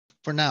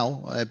for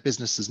now,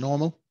 business as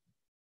normal.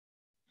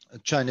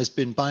 China's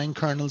been buying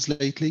kernels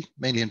lately,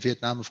 mainly in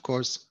Vietnam, of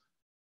course.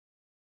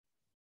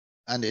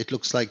 And it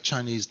looks like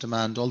Chinese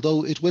demand,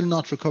 although it will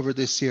not recover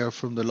this year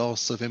from the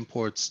loss of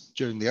imports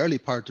during the early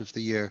part of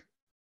the year,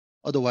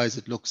 otherwise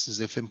it looks as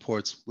if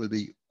imports will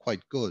be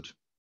quite good.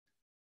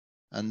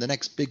 And the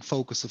next big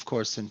focus, of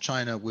course, in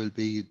China will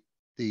be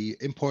the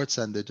imports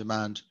and the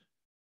demand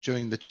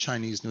during the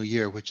Chinese New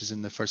Year, which is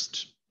in the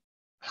first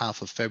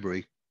half of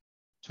February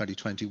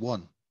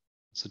 2021.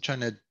 So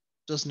China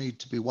does need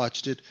to be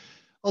watched.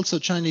 Also,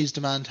 Chinese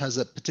demand has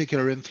a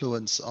particular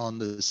influence on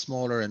the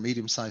smaller and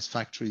medium-sized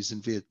factories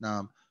in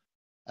Vietnam,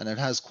 and it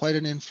has quite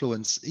an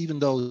influence, even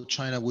though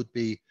China would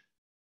be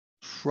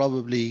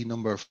probably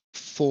number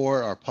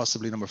 4 or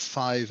possibly number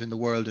 5 in the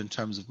world in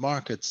terms of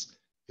markets.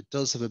 It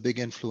does have a big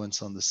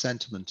influence on the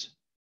sentiment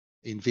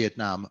in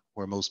Vietnam,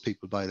 where most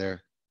people buy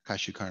their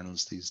cashew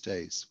kernels these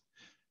days.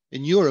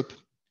 In Europe,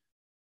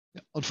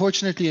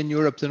 unfortunately in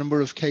Europe, the number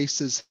of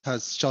cases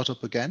has shot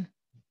up again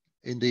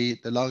in the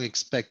long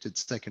expected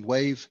second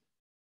wave.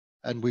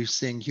 And we're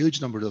seeing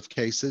huge number of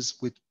cases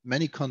with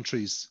many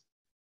countries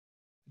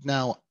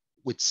now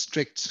with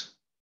strict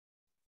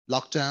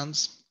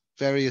lockdowns,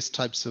 various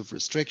types of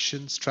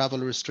restrictions, travel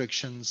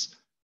restrictions,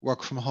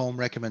 work from home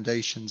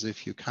recommendations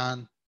if you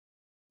can.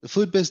 The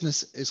food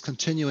business is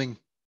continuing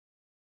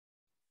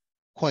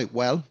quite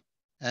well.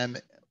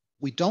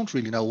 We don't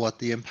really know what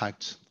the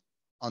impact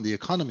on the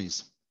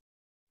economies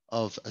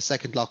of a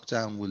second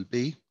lockdown will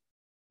be.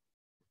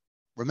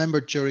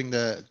 Remember, during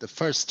the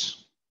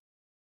first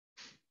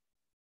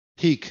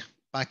peak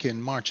back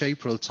in March,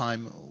 April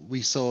time,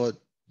 we saw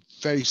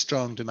very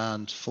strong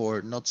demand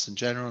for nuts in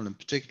general, and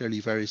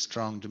particularly very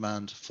strong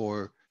demand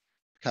for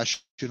cashew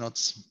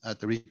nuts at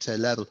the retail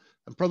level.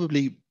 And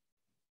probably,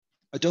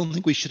 I don't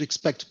think we should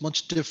expect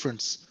much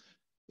difference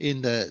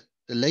in the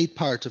late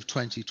part of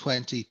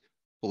 2020,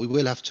 but we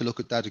will have to look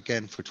at that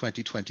again for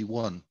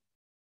 2021.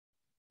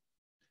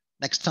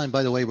 Next time,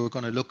 by the way, we're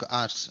going to look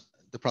at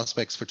the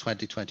prospects for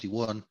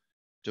 2021,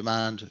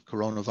 demand,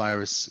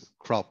 coronavirus,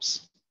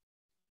 crops,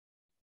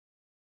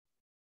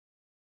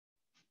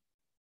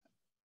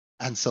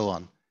 and so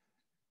on.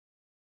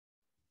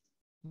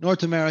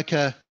 North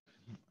America,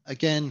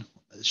 again,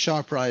 a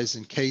sharp rise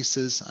in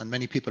cases, and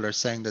many people are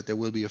saying that there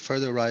will be a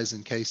further rise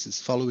in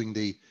cases following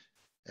the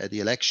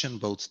election,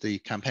 both the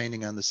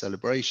campaigning and the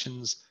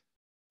celebrations.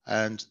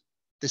 And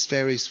this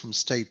varies from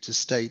state to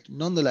state.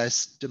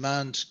 Nonetheless,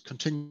 demand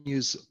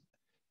continues.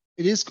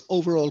 It is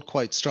overall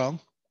quite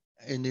strong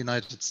in the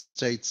United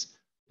States,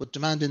 but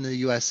demand in the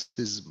US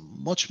is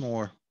much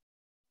more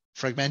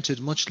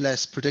fragmented, much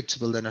less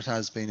predictable than it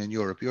has been in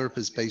Europe. Europe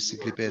has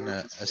basically been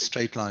a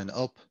straight line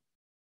up,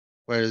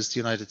 whereas the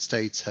United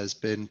States has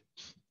been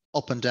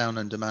up and down,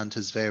 and demand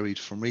has varied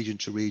from region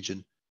to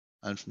region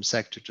and from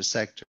sector to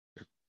sector.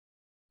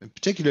 And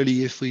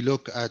particularly if we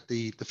look at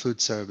the food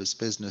service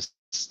business,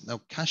 now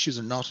cashews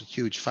are not a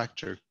huge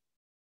factor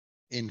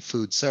in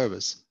food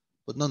service,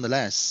 but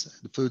nonetheless,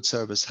 the food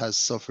service has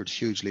suffered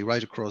hugely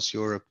right across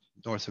Europe,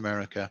 North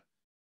America.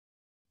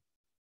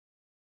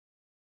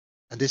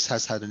 And this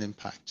has had an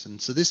impact. And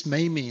so this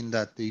may mean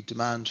that the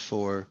demand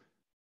for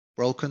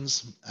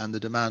brokens and the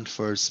demand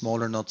for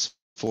smaller nuts,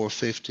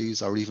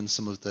 450s, or even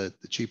some of the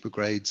cheaper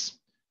grades,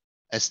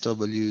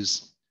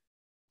 SWs,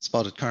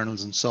 spotted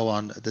kernels, and so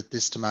on, that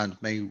this demand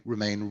may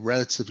remain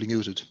relatively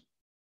muted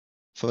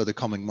for the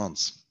coming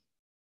months.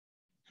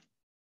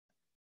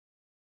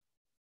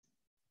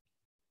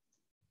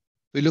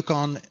 We look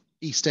on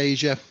East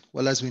Asia.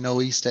 Well, as we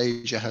know, East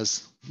Asia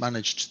has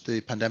managed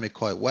the pandemic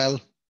quite well.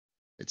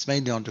 It's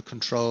mainly under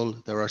control.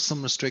 There are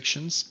some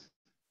restrictions,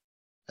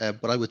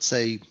 but I would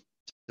say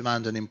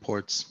demand and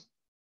imports,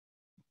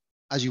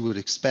 as you would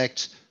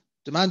expect.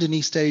 Demand in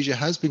East Asia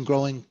has been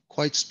growing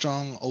quite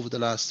strong over the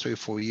last 3 or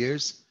 4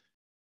 years.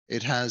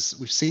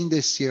 We've seen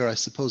this year, I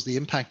suppose, the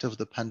impact of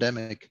the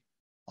pandemic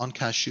on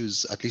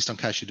cashews, at least on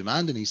cashew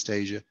demand in East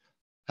Asia,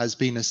 has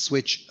been a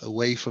switch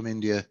away from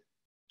India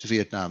to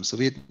Vietnam. So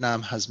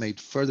Vietnam has made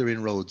further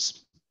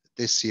inroads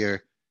this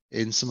year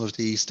in some of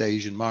the East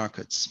Asian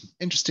markets.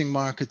 Interesting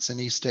markets in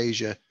East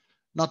Asia,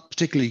 not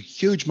particularly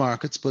huge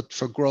markets, but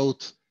for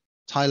growth,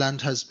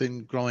 Thailand has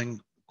been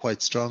growing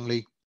quite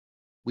strongly.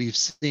 We've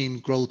seen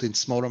growth in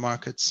smaller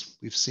markets.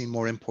 We've seen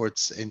more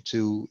imports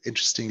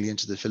interestingly,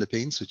 into the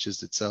Philippines, which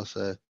is itself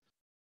an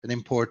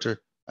importer,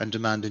 and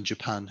demand in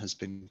Japan has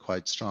been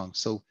quite strong.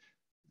 So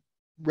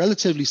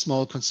relatively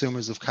small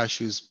consumers of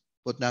cashews,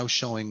 but now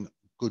showing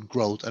good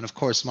growth, and of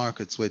course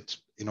markets with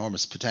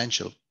enormous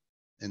potential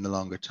in the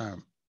longer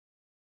term.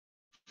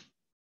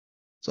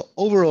 So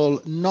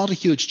overall, not a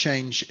huge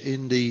change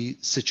in the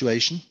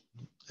situation.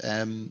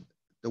 The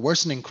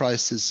worsening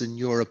crisis in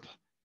Europe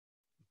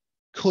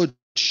could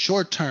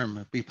short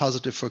term be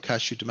positive for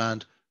cashew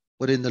demand,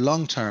 but in the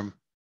long term,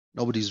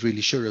 nobody's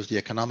really sure of the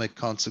economic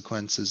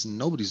consequences, and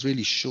nobody's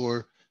really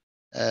sure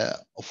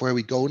of where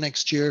we go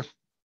next year,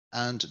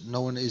 and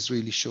no one is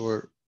really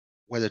sure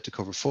whether to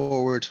cover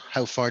forward,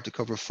 how far to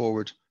cover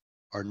forward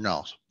or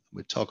not.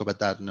 We'll talk about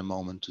that in a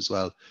moment as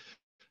well.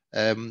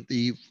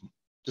 The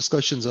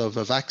discussions of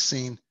a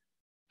vaccine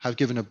have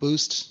given a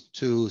boost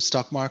to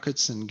stock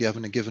markets and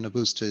given a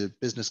boost to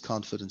business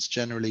confidence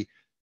generally,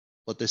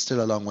 but there's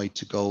still a long way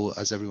to go,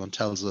 as everyone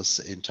tells us,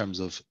 in terms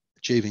of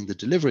achieving the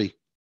delivery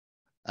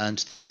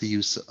and the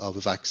use of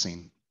a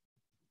vaccine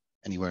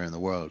anywhere in the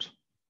world.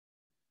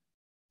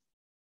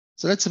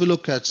 So let's have a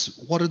look at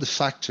what are the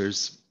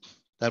factors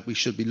that we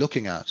should be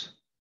looking at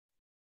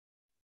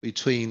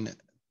between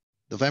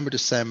November,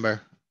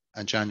 December,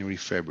 and January,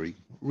 February,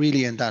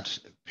 really in that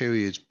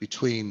period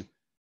between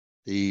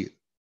the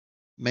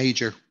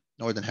major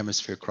Northern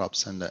Hemisphere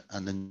crops and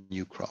the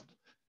new crop.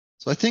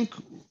 So I think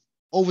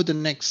over the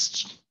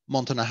next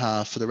month and a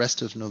half, for the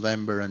rest of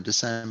November and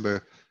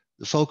December,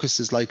 the focus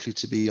is likely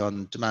to be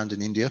on demand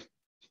in India,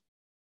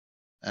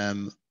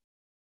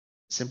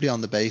 simply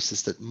on the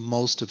basis that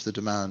most of the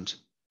demand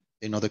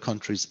in other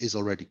countries is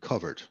already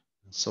covered.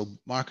 So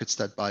markets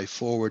that buy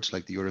forward,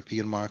 like the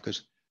European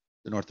market,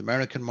 the North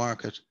American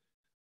market,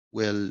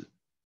 will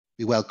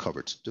be well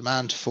covered.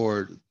 Demand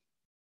for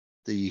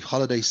the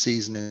holiday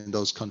season in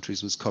those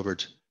countries was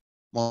covered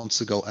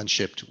months ago and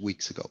shipped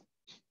weeks ago.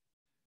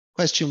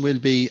 Question will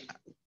be,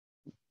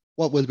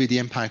 what will be the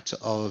impact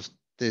of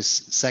this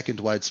second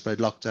widespread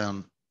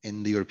lockdown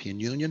in the European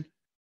Union?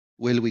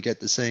 Will we get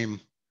the same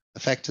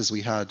effect as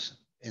we had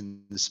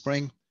in the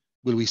spring?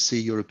 Will we see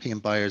European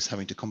buyers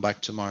having to come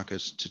back to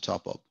market to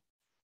top up?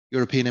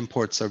 European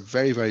imports are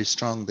very, very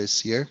strong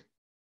this year,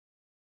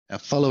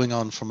 following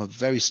on from a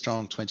very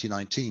strong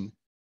 2019.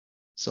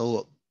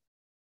 So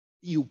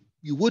you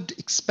would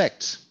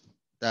expect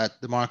that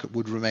the market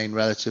would remain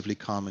relatively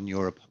calm in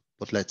Europe,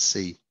 but let's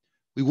see.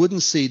 We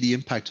wouldn't see the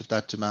impact of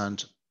that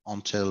demand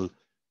until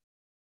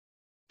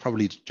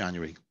probably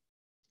January.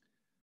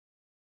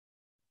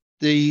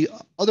 The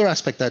other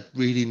aspect that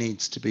really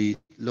needs to be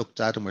looked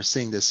at, and we're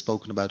seeing this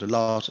spoken about a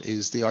lot,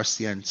 is the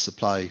RCN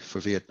supply for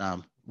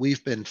Vietnam.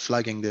 We've been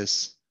flagging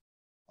this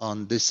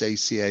on this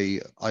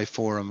ACAI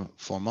forum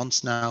for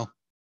months now,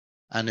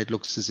 and it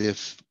looks as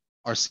if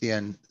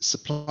RCN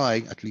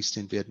supply, at least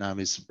in Vietnam,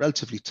 is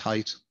relatively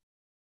tight,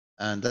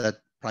 and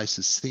that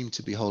prices seem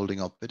to be holding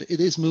up. But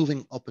it is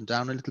moving up and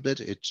down a little bit.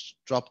 It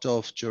dropped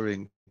off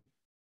during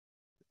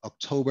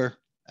October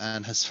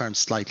and has firmed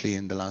slightly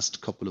in the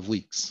last couple of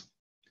weeks.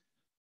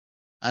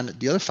 And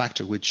the other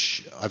factor,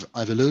 which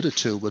I've alluded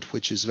to, but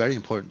which is very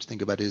important to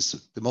think about,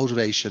 is the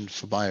motivation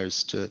for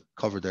buyers to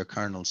cover their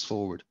kernels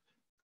forward.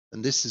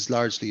 And this is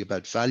largely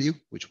about value,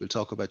 which we'll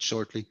talk about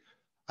shortly,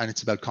 and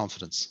it's about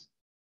confidence.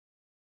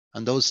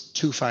 And those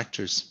two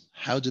factors,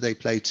 how do they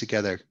play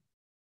together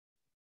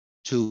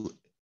to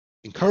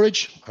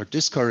encourage or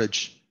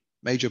discourage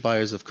major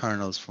buyers of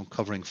kernels from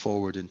covering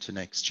forward into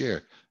next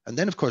year? And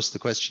then, of course, the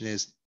question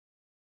is,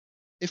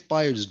 if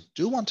buyers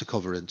do want to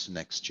cover into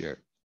next year,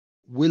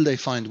 will they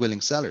find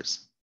willing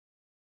sellers?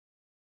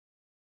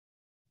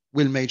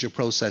 Will major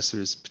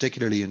processors,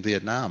 particularly in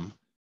Vietnam,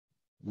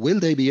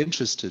 will they be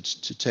interested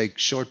to take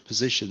short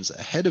positions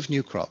ahead of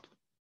new crop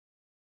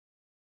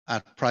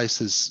at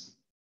prices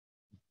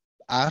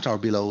at or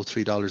below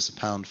 $3 a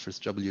pound for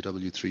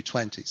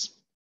WW320s?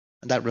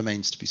 And that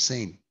remains to be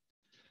seen.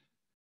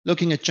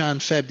 Looking at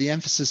Jan-Feb, the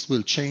emphasis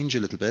will change a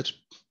little bit.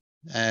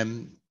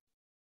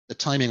 The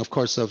timing, of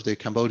course, of the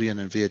Cambodian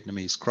and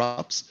Vietnamese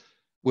crops.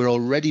 We're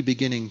already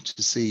beginning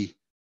to see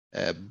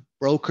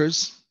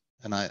brokers,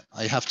 and I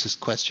have to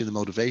question the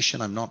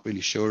motivation. I'm not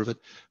really sure of it.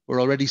 We're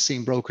already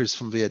seeing brokers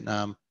from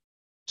Vietnam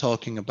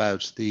talking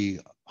about the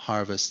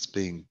harvests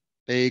being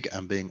big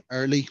and being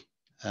early.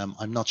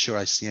 I'm not sure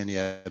I see any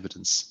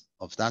evidence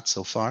of that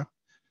so far.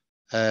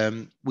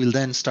 We'll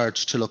then start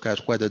to look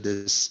at whether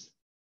this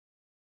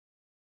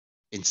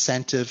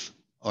incentive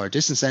or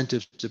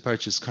disincentive to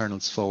purchase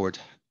kernels forward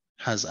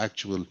has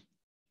actual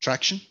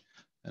traction,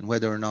 and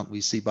whether or not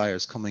we see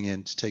buyers coming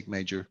in to take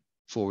major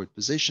forward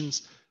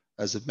positions.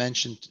 As I've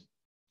mentioned,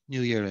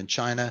 New Year in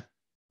China,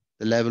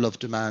 the level of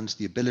demand,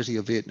 the ability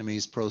of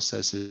Vietnamese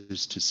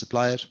processors to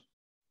supply it.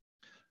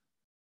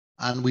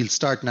 And we'll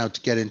start now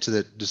to get into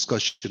the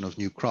discussion of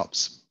new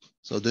crops.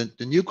 So the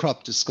new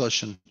crop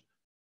discussion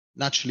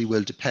naturally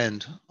will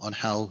depend on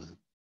how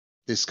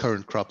this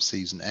current crop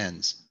season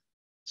ends.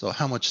 So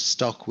how much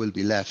stock will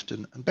be left?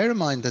 And bear in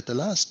mind that the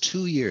last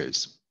 2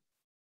 years,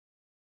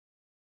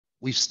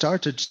 we've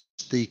started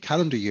the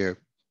calendar year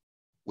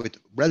with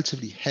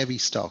relatively heavy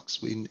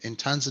stocks. In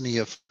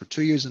Tanzania, for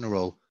 2 years in a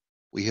row,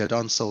 we had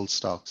unsold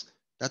stocks.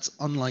 That's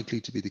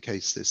unlikely to be the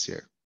case this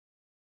year.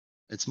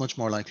 It's much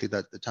more likely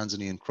that the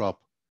Tanzanian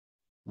crop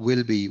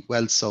will be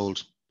well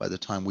sold by the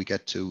time we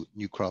get to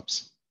new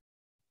crops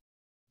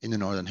in the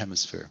Northern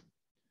Hemisphere.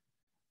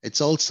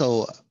 It's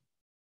also,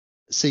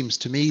 seems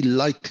to me,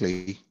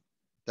 likely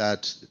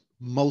that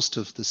most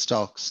of the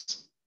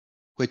stocks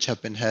which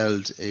have been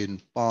held in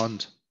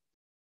bond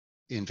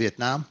in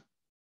Vietnam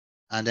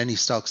and any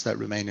stocks that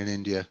remain in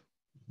India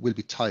will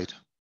be tight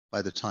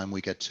by the time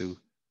we get to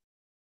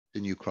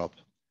the new crop.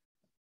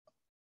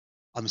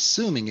 I'm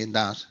assuming in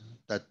that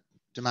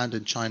demand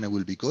in China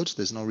will be good.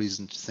 There's no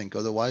reason to think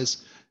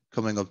otherwise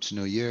coming up to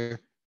New Year.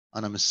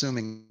 And I'm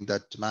assuming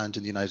that demand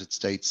in the United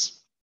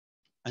States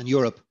and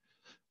Europe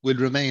will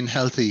remain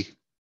healthy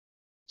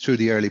through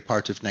the early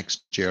part of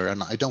next year.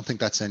 And I don't think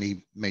that's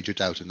any major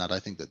doubt in that. I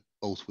think that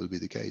both will be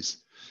the case.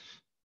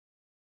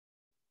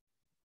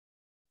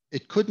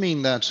 It could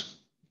mean that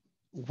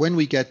when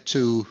we get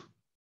to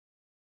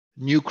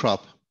new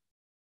crop,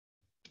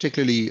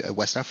 particularly a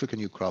West African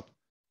new crop,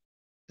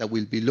 that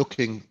we'll be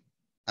looking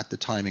at the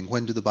timing.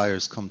 When do the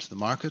buyers come to the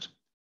market?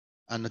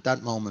 And at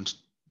that moment,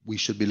 we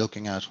should be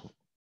looking at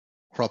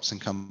crops in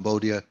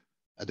Cambodia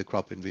and the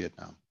crop in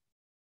Vietnam.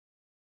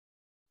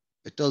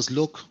 It does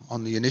look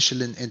on the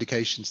initial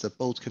indications that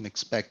both can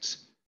expect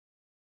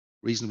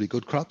reasonably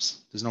good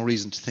crops. There's no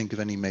reason to think of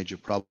any major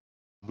problem.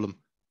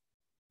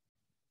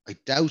 I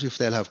doubt if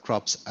they'll have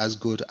crops as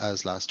good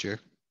as last year,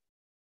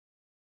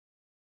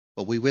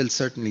 but we will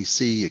certainly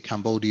see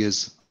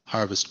Cambodia's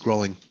harvest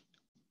growing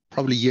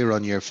probably year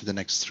on year for the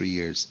next 3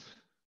 years.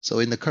 So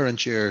in the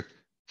current year,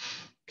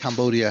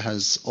 Cambodia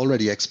has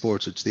already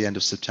exported to the end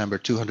of September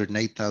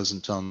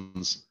 208,000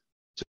 tons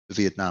to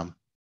Vietnam.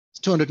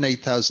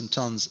 208,000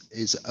 tons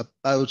is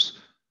about,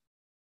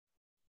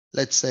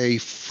 let's say,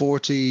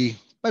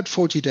 about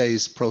 40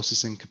 days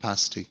processing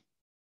capacity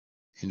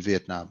in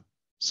Vietnam.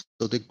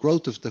 So the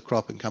growth of the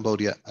crop in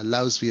Cambodia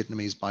allows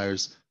Vietnamese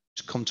buyers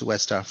to come to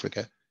West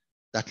Africa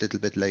that little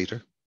bit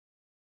later,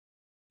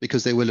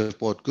 because they will have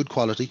bought good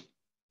quality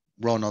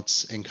raw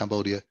nuts in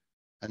Cambodia,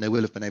 and they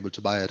will have been able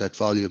to buy it at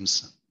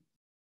volumes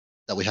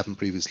that we haven't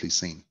previously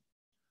seen.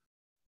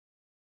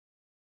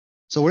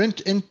 So we're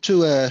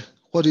into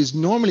what is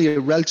normally a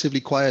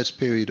relatively quiet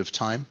period of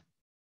time,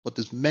 but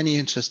there's many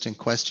interesting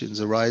questions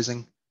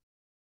arising,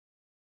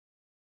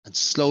 and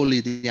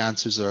slowly the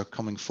answers are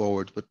coming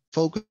forward. But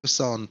focus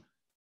on,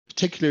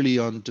 particularly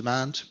on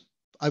demand.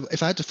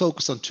 If I had to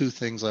focus on two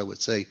things, I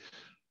would say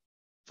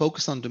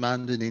focus on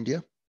demand in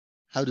India.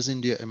 How does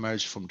India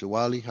emerge from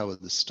Diwali? How are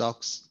the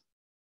stocks?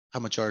 How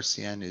much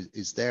RCN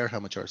is there? How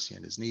much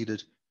RCN is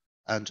needed?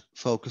 And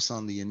focus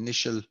on the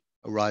initial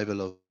arrival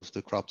of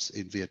the crops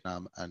in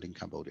Vietnam and in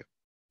Cambodia.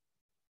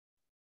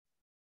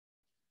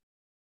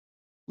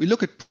 We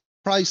look at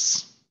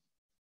price,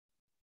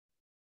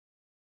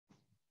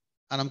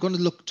 and I'm going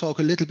to talk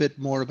a little bit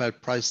more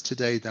about price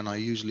today than I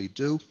usually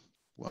do.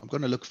 Well, I'm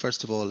going to look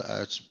first of all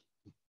at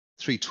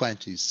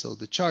 320s. So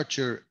the chart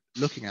you're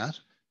looking at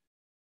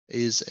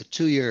is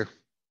a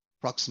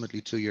approximately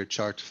two-year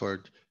chart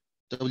for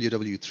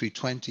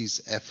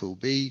WW320s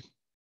FOB.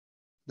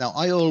 Now,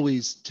 I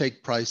always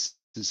take prices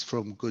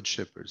from good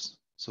shippers.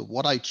 So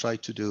what I try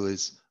to do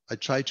is I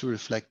try to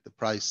reflect the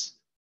price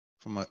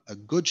from a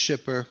good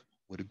shipper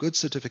with a good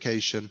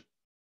certification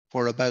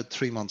for about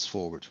 3 months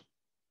forward.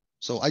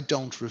 So I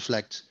don't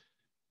reflect,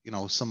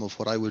 some of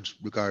what I would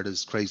regard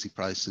as crazy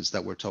prices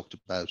that were talked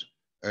about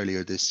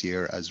earlier this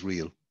year as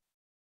real.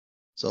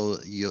 So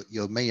you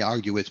may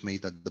argue with me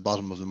that the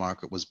bottom of the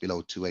market was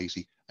below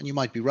 280, and you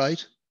might be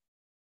right.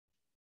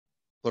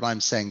 But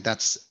I'm saying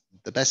that's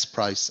the best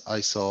price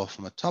I saw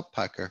from a top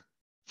packer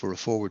for a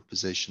forward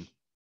position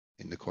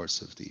in the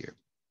course of the year.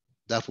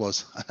 That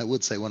was, I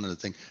would say, one of the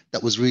things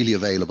that was really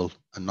available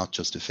and not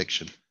just a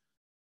fiction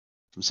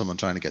from someone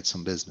trying to get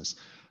some business.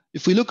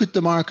 If we look at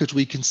the market,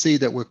 we can see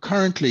that we're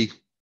currently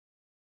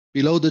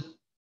below the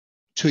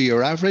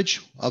 2-year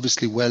average,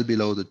 obviously well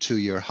below the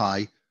 2-year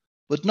high,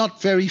 but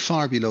not very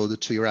far below the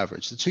 2-year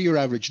average. The 2-year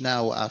average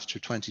now after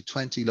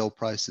 2020 low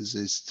prices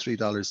is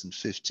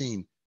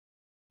 $3.15.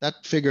 That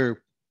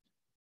figure,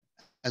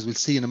 as we'll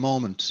see in a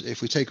moment,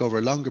 if we take over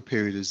a longer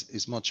period,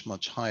 is much,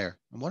 much higher.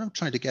 And what I'm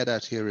trying to get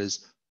at here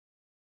is,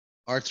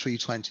 are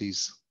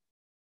 320s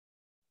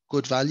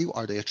good value?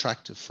 Are they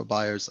attractive for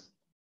buyers?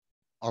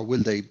 Or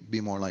will they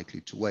be more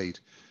likely to wait?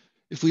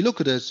 If we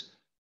look at it,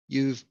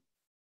 you've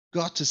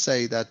got to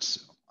say that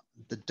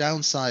the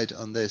downside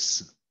on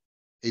this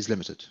is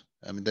limited.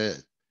 I mean,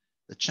 the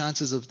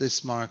chances of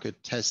this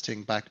market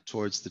testing back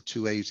towards the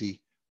 280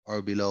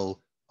 or below,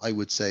 I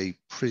would say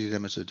pretty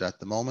limited at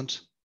the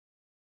moment.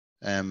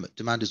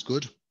 Demand is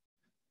good.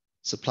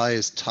 Supply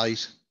is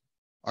tight.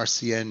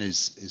 RCN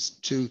is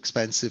too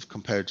expensive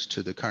compared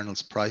to the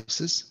kernels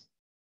prices,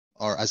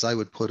 or as I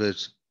would put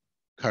it,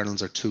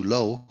 kernels are too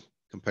low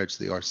compared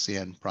to the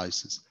RCN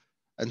prices.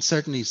 And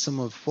certainly some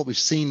of what we've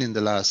seen in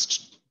the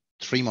last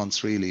 3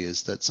 months really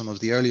is that some of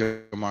the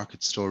earlier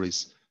market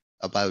stories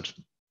about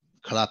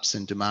collapse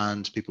in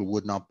demand, people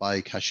would not buy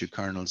cashew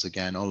kernels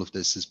again, all of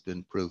this has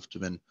been proved to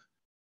have been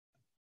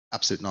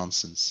absolute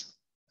nonsense.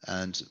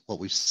 And what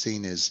we've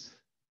seen is,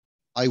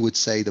 I would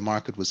say the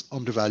market was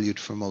undervalued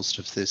for most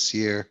of this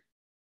year.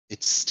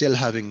 It's still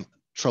having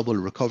trouble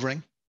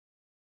recovering.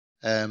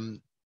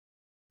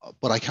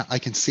 But I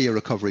can see a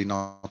recovery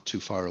not too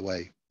far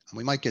away. And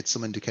we might get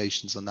some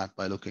indications on that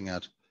by looking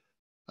at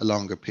a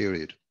longer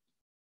period.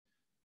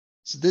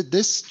 So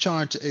this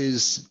chart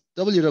is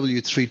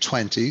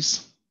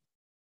WW320s,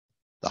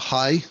 the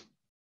high,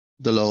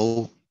 the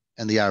low,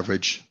 and the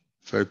average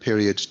for a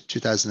period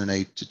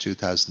 2008 to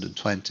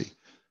 2020.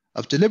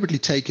 I've deliberately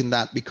taken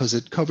that because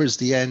it covers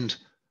the end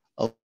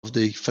of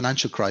the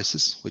financial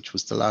crisis, which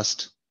was the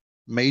last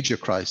major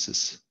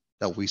crisis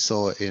that we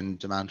saw in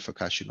demand for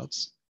cashew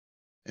nuts.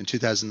 In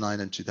 2009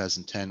 and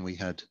 2010, we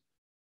had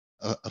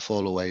a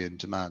fall away in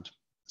demand.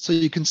 So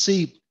you can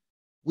see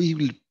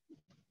we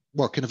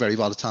work in a very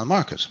volatile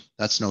market.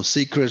 That's no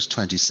secret.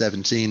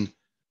 2017,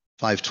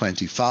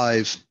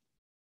 525.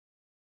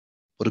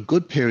 But a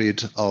good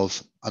period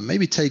of, and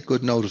maybe take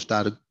good note of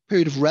that, a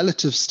period of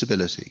relative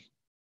stability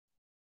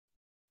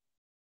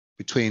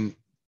between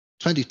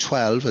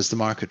 2012, as the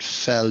market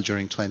fell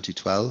during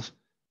 2012,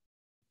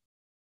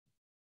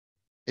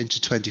 into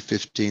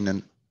 2015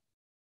 and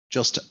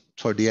just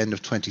toward the end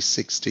of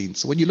 2016.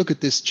 So when you look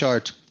at this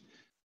chart,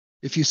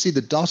 if you see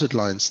the dotted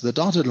line, so the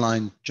dotted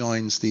line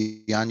joins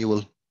the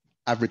annual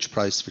average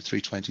price for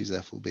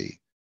 320s FOB.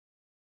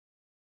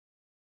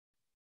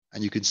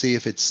 And you can see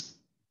if it's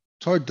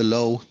toward the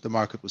low, the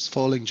market was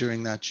falling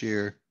during that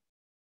year.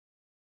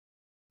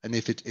 And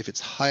if it's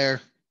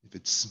higher,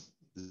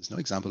 there's no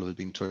example of it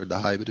being toward the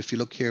high, but if you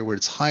look here where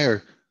it's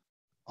higher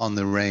on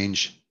the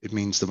range, it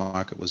means the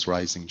market was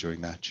rising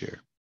during that year.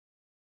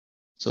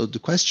 So the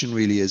question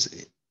really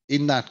is,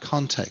 in that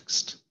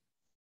context,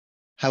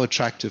 how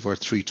attractive are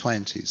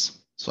 320s?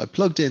 So I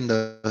plugged in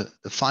the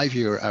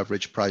 5-year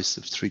average price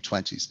of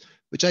 320s,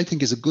 which I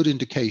think is a good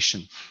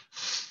indication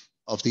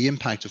of the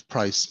impact of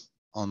price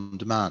on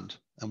demand.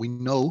 And we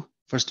know,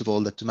 first of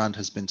all, that demand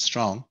has been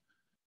strong,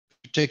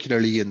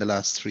 particularly in the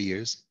last 3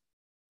 years,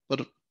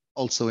 but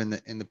also in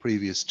the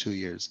previous 2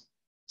 years.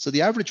 So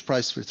the average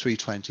price for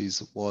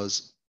 320s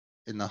was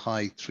in the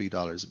high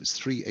 $3. It was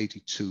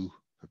 $3.82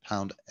 per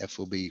pound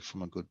FOB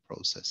from a good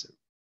processor.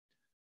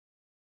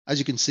 As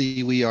you can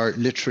see, we are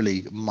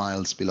literally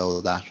miles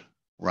below that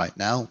right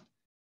now.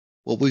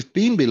 Well, we've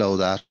been below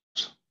that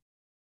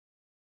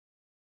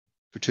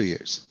for 2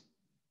 years,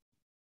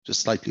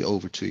 just slightly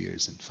over 2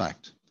 years, in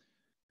fact.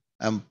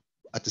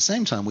 At the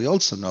same time, we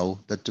also know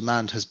that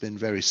demand has been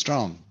very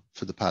strong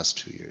for the past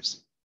 2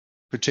 years,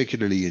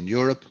 particularly in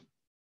Europe.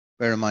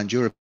 Bear in mind,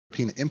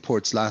 European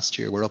imports last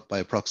year were up by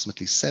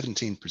approximately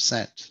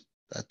 17%.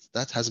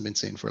 That hasn't been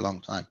seen for a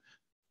long time,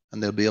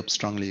 and they'll be up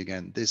strongly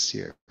again this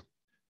year.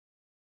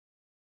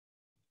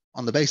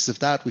 On the basis of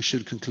that, we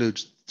should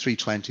conclude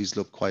 320s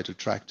look quite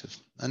attractive.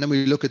 And then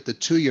we look at the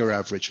 2-year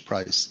average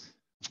price.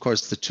 Of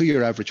course, the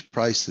 2-year average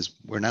price is,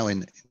 we're now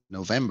in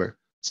November,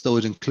 so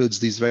it includes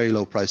these very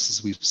low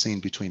prices we've seen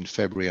between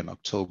February and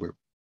October.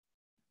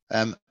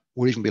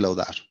 We're even below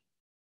that.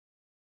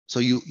 So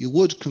you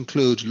would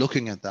conclude,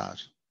 looking at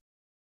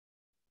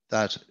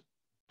that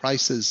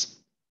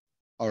prices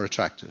are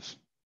attractive.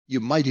 You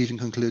might even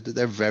conclude that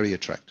they're very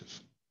attractive.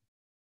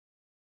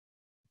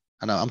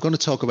 And I'm going to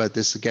talk about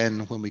this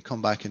again when we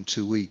come back in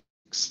 2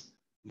 weeks.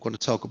 I'm going to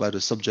talk about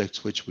a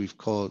subject which we've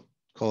called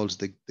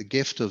the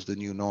gift of the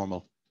new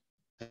normal.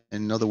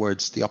 In other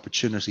words, the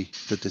opportunity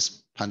that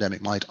this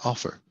pandemic might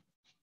offer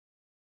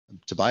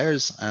to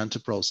buyers and to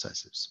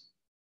processors.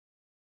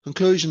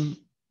 Conclusion,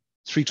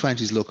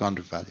 320s look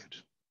undervalued.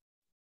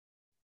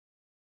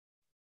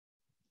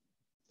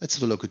 Let's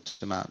have a look at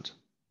demand.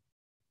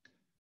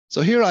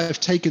 So here I have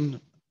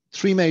taken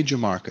 3 major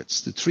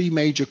markets, the 3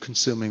 major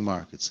consuming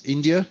markets.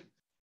 India,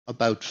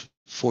 about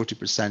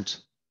 40%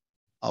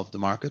 of the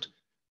market.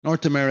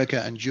 North America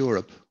and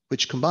Europe,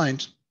 which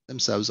combined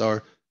themselves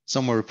are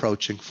somewhere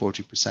approaching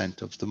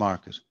 40% of the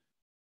market.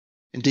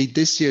 Indeed,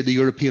 this year, the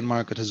European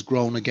market has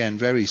grown again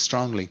very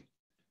strongly.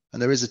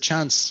 And there is a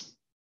chance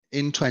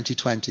in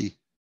 2020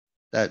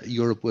 that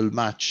Europe will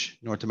match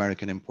North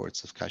American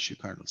imports of cashew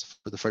kernels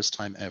for the first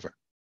time ever.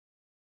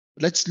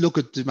 But let's look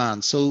at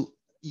demand. So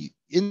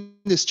in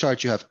this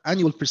chart, you have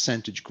annual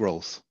percentage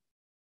growth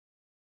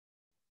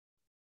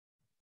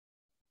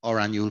or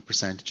annual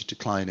percentage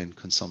decline in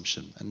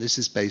consumption. And this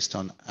is based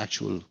on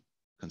actual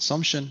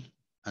consumption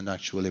and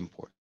actual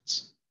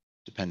imports,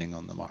 depending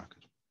on the market.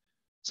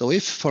 So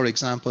if, for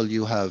example,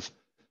 you have,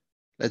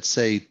 let's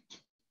say,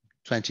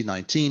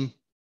 2019,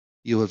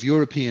 you have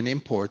European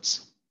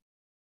imports,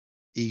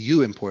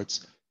 EU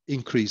imports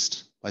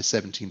increased by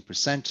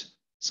 17%.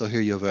 So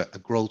here you have a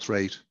growth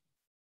rate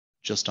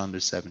just under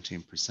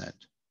 17%. I think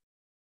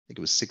it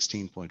was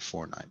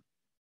 16.49.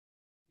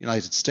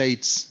 United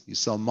States, you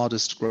saw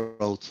modest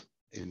growth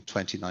in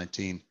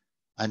 2019,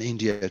 and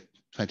India,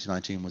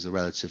 2019 was a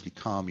relatively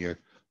calm year,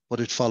 but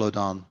it followed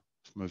on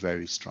from a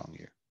very strong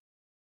year.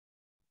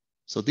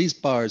 So these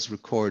bars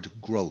record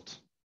growth.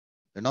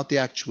 They're not the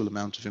actual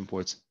amount of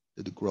imports,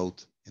 they're the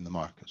growth in the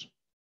market.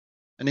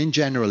 And in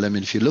general, I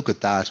mean, if you look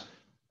at that,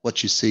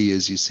 what you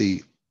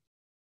see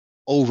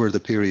over the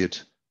period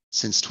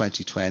since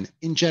 2020,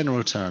 in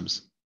general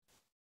terms,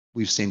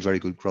 we've seen very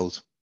good growth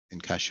in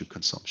cashew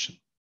consumption.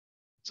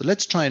 So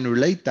let's try and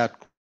relate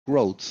that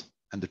growth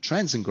and the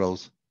trends in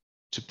growth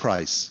to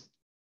price,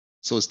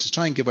 so as to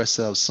try and give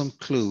ourselves some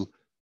clue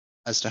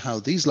as to how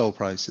these low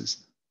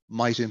prices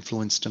might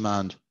influence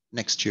demand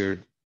next year,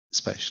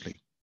 especially.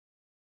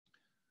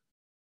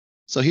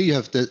 So here you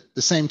have the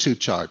same 2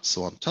 charts.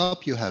 So on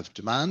top, you have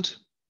demand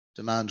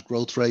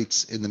growth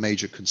rates in the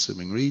major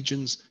consuming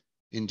regions,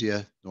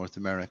 India, North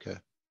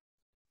America,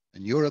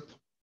 and Europe.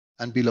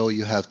 And below,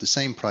 you have the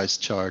same price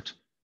chart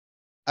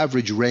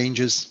average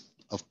ranges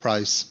of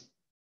price,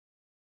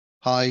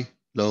 high,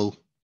 low,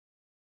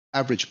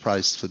 average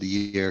price for the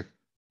year,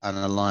 and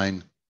a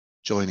line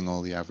joining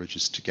all the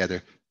averages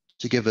together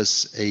to give us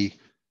a,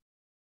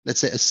 let's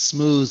say, a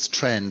smooth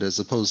trend as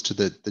opposed to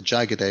the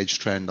jagged edge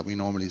trend that we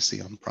normally see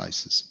on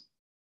prices.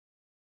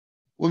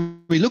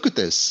 When we look at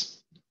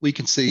this, we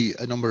can see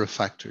a number of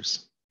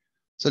factors.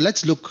 So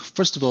let's look,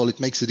 first of all, it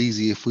makes it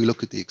easy if we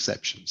look at the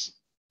exceptions.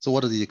 So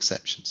what are the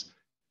exceptions?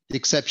 The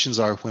exceptions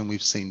are when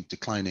we've seen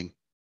declining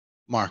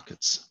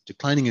markets,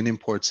 declining in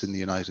imports in the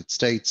United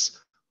States,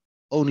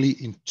 only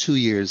in 2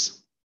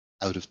 years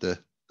out of the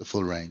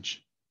full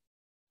range.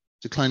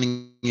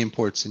 Declining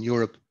imports in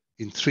Europe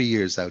in 3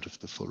 years out of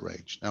the full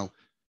range. Now,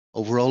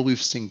 overall,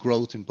 we've seen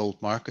growth in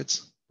both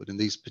markets, but in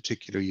these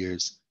particular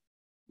years,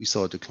 we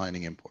saw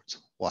declining imports.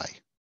 Why?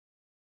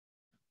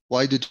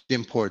 Why did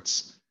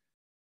imports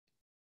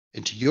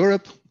into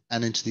Europe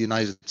and into the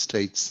United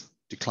States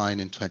decline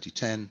in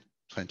 2010,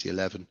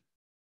 2011,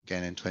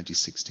 again in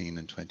 2016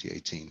 and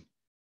 2018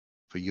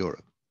 for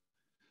Europe?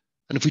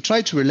 And if we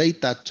try to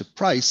relate that to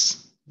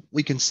price,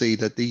 we can see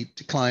that the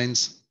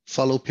declines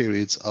follow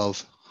periods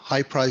of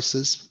high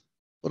prices,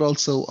 but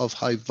also of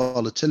high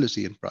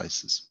volatility in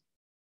prices.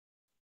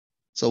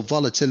 So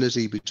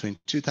volatility between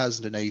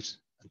 2008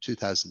 and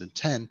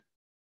 2010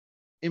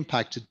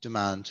 impacted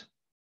demand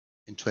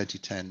in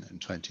 2010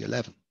 and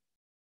 2011.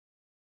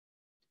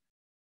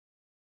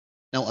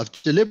 Now, I've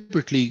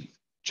deliberately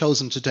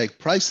chosen to take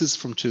prices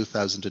from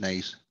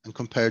 2008 and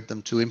compared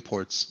them to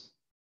imports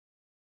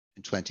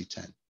in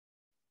 2010.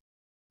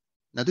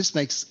 Now, this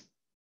makes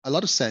a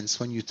lot of sense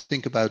when you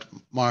think about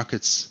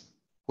markets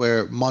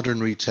where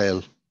modern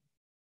retail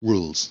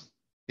rules.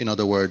 In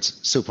other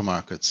words,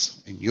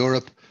 supermarkets in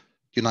Europe,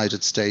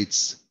 United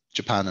States,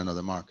 Japan, and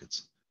other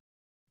markets.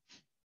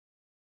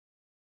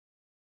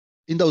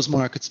 In those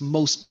markets,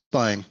 most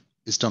buying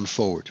is done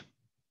forward.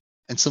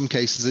 In some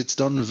cases, it's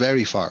done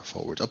very far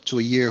forward, up to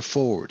a year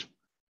forward,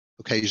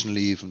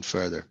 occasionally even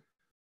further.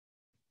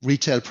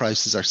 Retail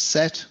prices are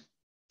set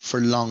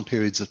for long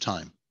periods of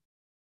time.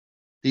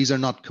 These are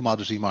not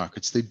commodity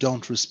markets. They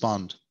don't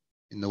respond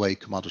in the way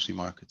commodity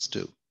markets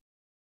do.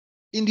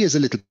 India is a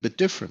little bit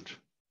different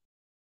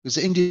because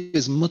India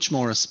is much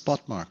more a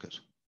spot market.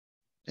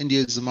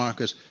 India is a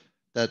market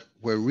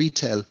where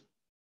retail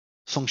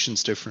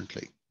functions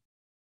differently.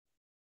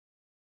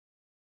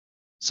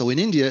 So in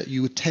India,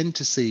 you would tend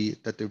to see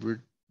that the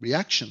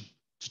reaction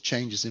to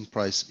changes in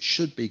price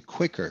should be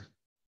quicker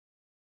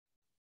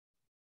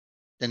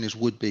than it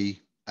would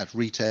be at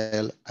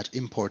retail, at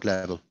import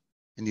level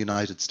in the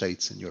United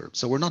States and Europe.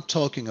 So we're not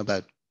talking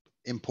about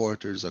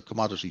importers or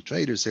commodity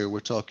traders here.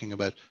 We're talking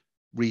about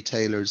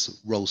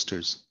retailers,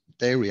 roasters,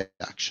 their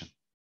reaction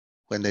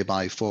when they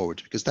buy forward,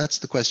 because that's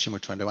the question we're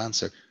trying to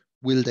answer.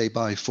 Will they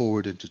buy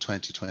forward into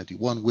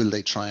 2021? Will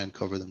they try and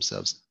cover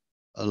themselves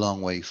a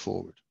long way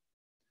forward?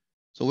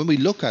 So when we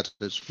look at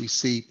it, we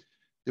see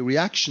the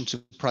reaction to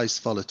price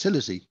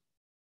volatility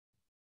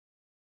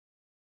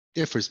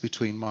differs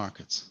between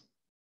markets.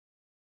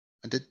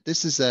 And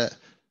this is a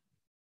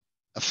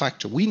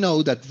factor. We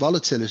know that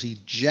volatility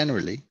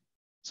generally,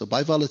 so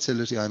by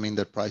volatility, I mean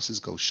that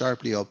prices go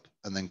sharply up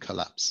and then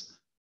collapse.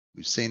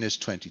 We've seen it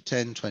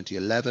 2010,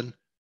 2011.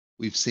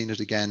 We've seen it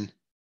again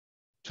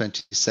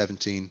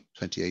 2017,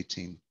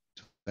 2018,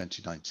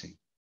 2019.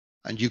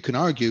 And you can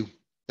argue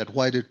that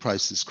why did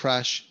prices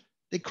crash?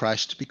 They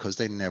crashed because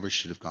they never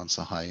should have gone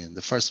so high in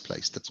the first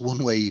place. That's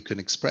one way you can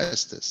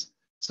express this.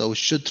 So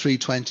should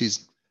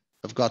 320s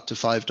have got to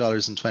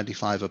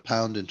 $5.25 a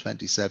pound in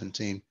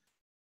 2017?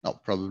 No,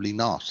 probably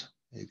not.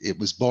 It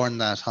was born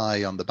that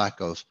high on the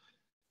back of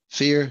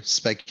fear,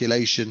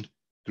 speculation,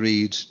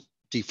 greed,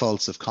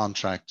 defaults of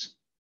contract.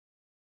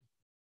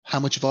 How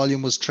much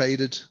volume was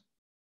traded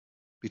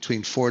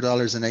between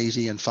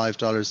 $4.80 and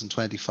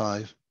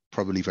 $5.25?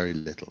 Probably very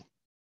little.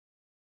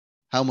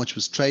 How much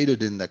was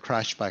traded in the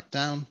crash back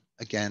down?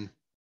 Again,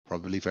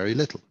 probably very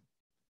little.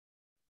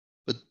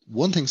 But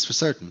one thing's for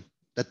certain,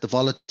 that the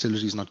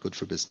volatility is not good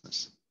for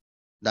business.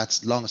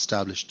 That's long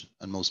established,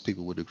 and most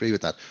people would agree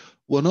with that.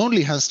 One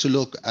only has to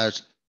look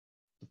at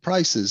the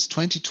prices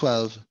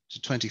 2012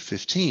 to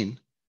 2015,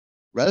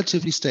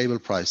 relatively stable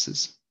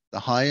prices. The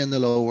high and the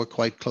low were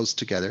quite close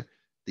together.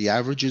 The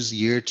averages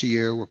year to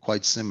year were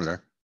quite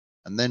similar.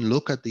 And then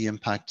look at the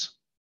impact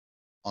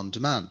on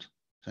demand.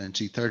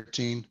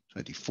 2013,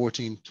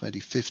 2014,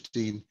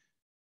 2015,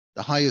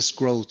 the highest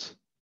growth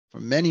for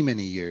many,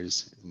 many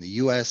years in the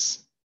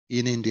US,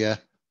 in India,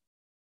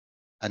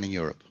 and in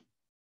Europe.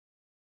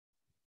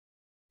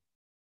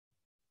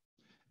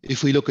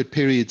 If we look at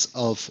periods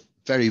of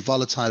very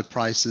volatile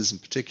prices,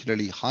 and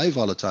particularly high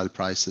volatile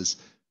prices,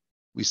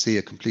 we see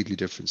a completely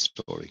different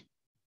story.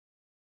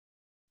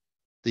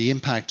 The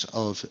impact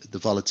of the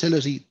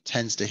volatility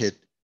tends to hit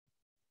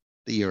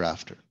the year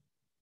after.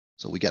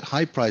 So we get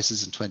high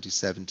prices in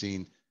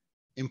 2017,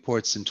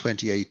 imports in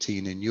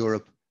 2018 in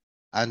Europe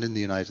and in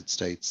the United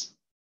States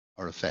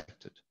are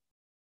affected.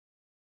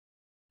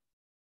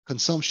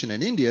 Consumption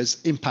in India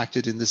is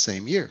impacted in the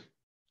same year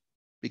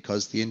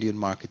because the Indian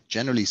market,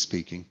 generally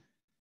speaking,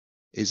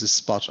 is a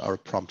spot or a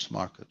prompt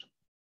market.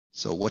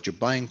 So what you're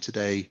buying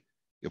today,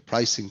 you're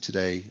pricing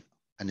today,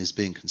 and is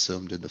being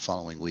consumed in the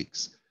following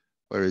weeks.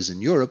 Whereas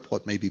in Europe,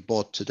 what may be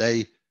bought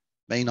today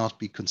may not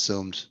be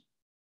consumed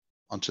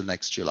until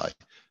next July.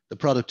 The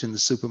product in the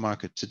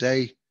supermarket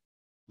today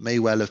may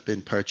well have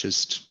been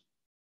purchased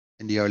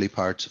in the early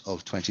part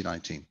of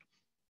 2019.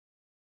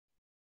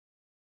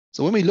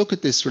 So when we look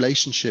at this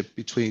relationship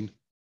between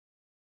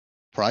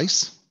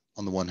price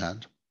on the one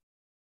hand,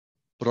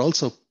 but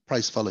also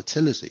price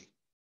volatility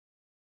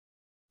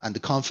and the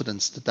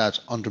confidence that that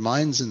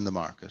undermines in the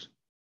market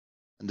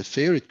and the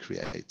fear it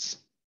creates,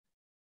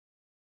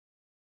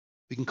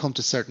 we can come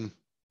to certain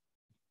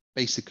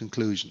basic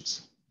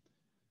conclusions.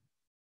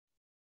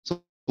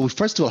 So we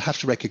first of all have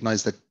to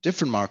recognize that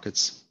different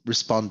markets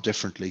respond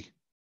differently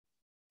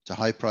to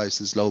high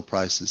prices, low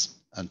prices,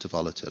 and to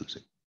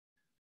volatility.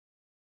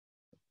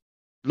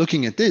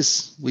 Looking at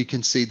this, we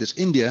can see that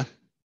India,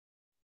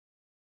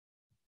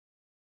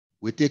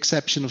 with the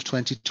exception of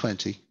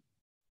 2020,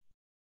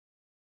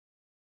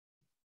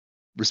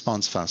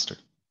 responds faster.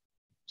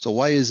 So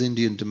why is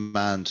Indian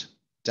demand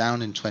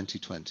down in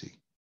 2020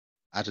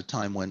 at a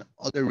time when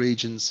other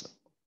regions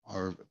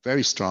are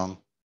very strong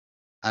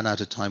and at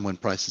a time when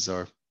prices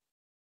are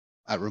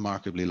at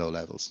remarkably low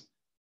levels?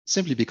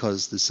 Simply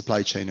because the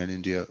supply chain in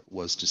India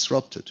was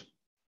disrupted.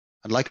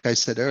 And like I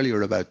said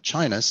earlier about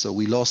China, so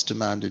we lost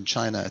demand in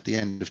China at the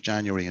end of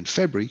January and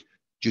February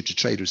due to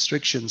trade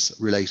restrictions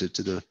related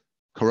to the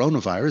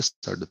coronavirus,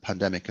 or the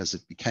pandemic as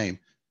it became.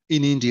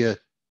 In India,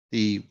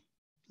 the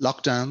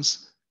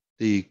lockdowns,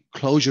 the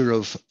closure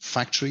of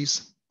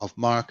factories, of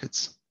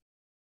markets,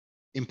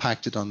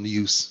 impacted on the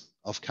use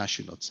of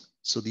cashew nuts.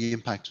 So the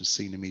impact was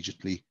seen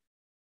immediately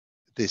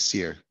this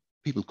year.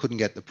 People couldn't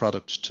get the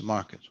product to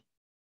market.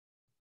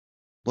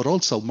 But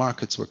also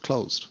markets were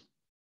closed.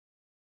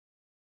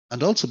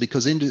 And also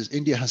because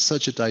India has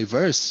such a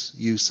diverse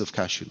use of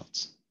cashew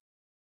nuts,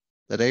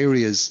 that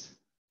areas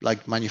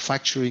like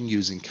manufacturing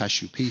using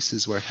cashew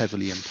pieces were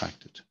heavily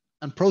impacted,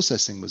 and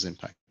processing was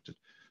impacted.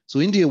 So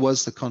India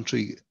was the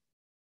country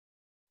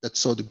that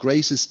saw the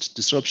greatest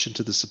disruption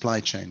to the supply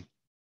chain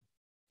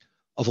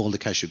of all the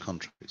cashew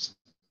countries.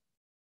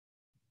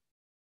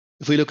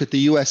 If we look at the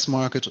US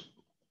market,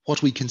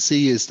 what we can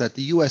see is that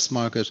the US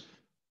market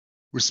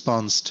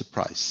responds to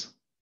price.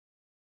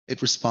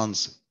 It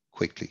responds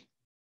quickly.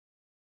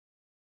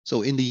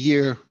 So in the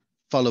year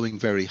following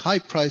very high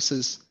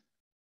prices,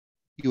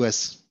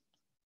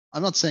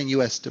 I'm not saying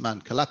US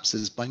demand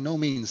collapses, by no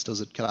means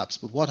does it collapse,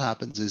 but what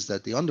happens is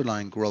that the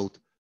underlying growth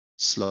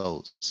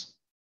slows.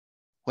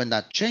 When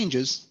that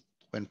changes,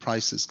 when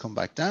prices come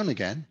back down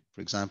again,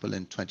 for example,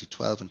 in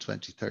 2012 and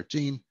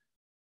 2013,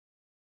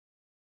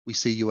 we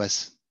see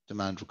US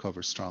demand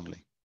recover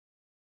strongly.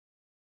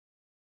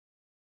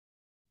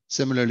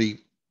 Similarly,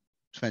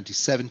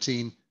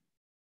 2017,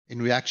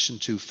 in reaction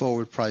to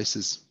forward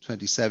prices,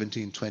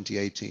 2017,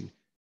 2018,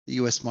 the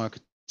US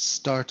market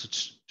started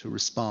to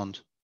respond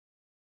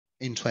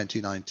in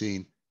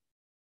 2019,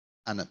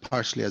 and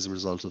partially as a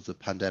result of the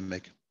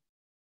pandemic,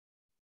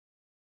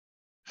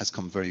 has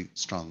come very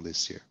strong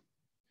this year.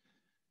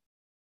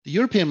 The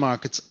European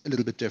market's a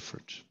little bit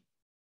different.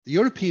 The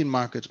European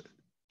market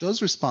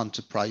does respond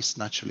to price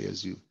naturally,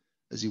 as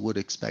you would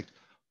expect,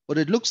 but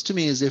it looks to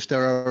me as if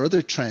there are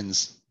other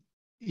trends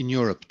in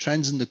Europe,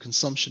 trends in the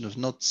consumption of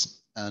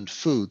nuts and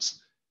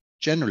foods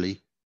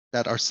generally,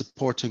 that are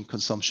supporting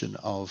consumption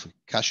of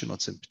cashew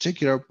nuts in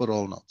particular, but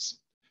all nuts.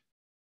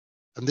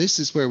 And this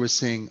is where we're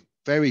seeing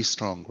very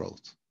strong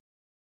growth.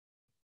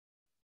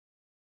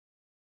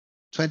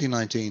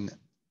 2019,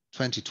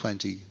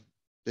 2020,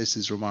 this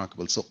is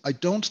remarkable. So I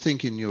don't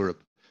think in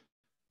Europe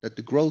that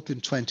the growth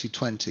in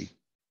 2020,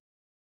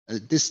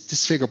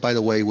 this figure, by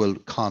the way, will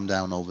calm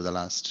down over the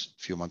last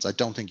few months. I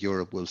don't think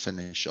Europe will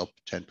finish up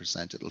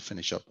 10%. It'll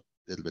finish up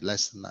a little bit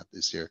less than that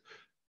this year.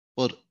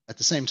 But at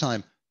the same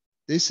time,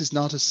 this is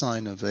not a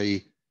sign of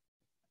a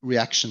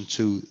reaction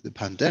to the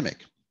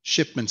pandemic.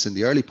 Shipments in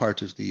the early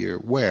part of the year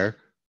were,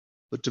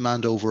 but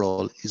demand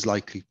overall is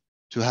likely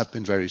to have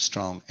been very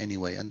strong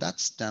anyway. And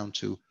that's down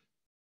to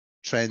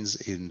trends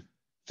in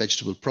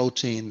vegetable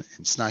protein,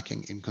 in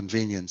snacking, in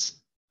convenience,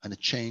 and a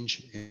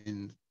change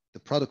in the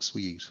products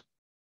we eat.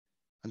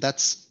 And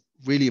that's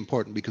really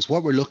important, because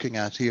what we're looking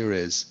at here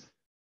is,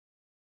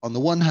 on the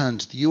one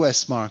hand, the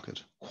US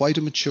market, quite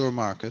a mature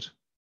market.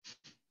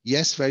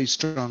 Yes, very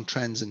strong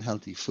trends in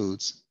healthy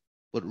foods,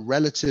 but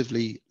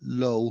relatively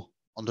low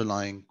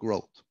underlying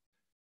growth.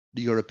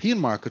 The European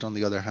market, on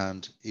the other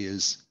hand,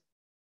 is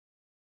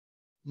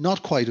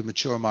not quite a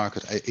mature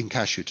market in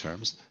cashew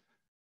terms.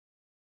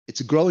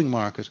 It's a growing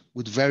market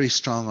with very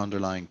strong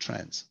underlying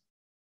trends.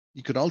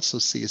 You could also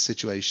see a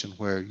situation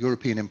where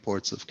European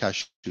imports of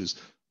cashews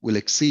will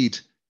exceed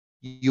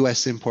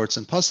US imports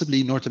and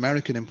possibly North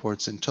American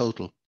imports in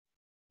total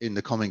in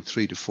the coming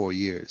 3 to 4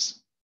 years.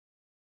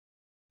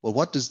 Well,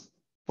 what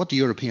do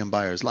European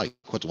buyers like?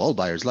 What do all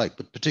buyers like,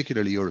 but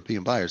particularly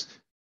European buyers,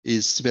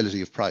 is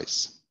stability of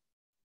price.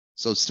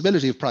 So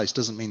stability of price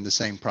doesn't mean the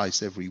same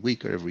price every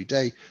week or every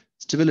day.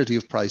 Stability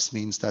of price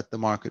means that the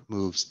market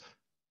moves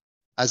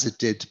as it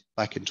did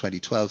back in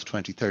 2012,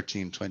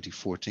 2013,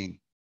 2014.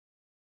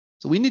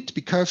 So we need to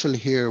be careful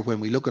here when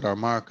we look at our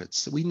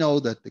markets. We know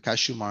that the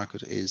cashew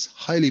market is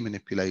highly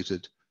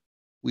manipulated.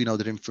 We know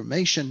that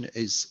information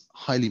is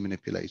highly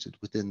manipulated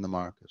within the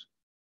market.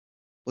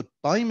 But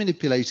by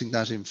manipulating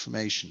that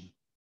information,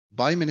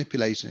 by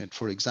manipulating it,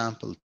 for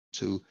example,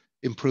 to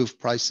improve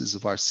prices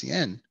of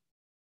RCN,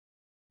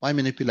 by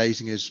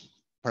manipulating it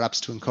perhaps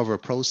to uncover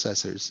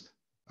processors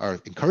or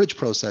encourage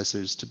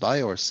processors to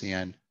buy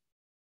RCN,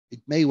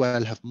 it may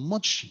well have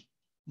much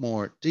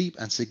more deep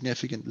and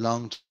significant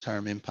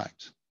long-term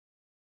impact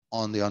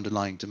on the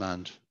underlying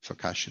demand for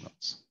cashew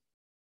nuts.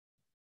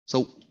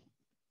 So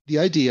the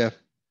idea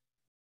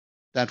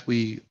that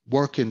we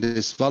work in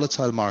this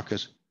volatile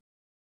market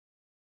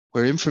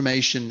where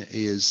information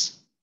is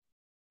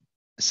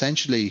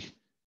essentially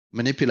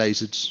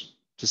manipulated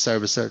to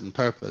serve a certain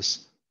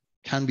purpose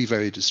can be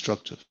very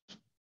destructive.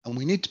 And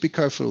we need to be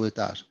careful with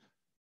that.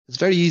 It's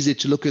very easy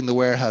to look in the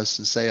warehouse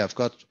and say, I've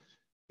got,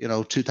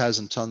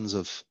 2,000 tons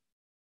of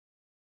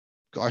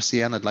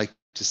RCN, I'd like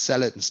to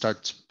sell it and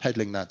start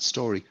peddling that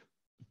story.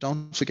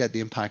 Don't forget the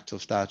impact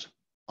of that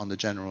on the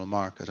general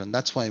market. And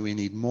that's why we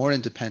need more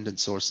independent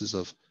sources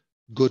of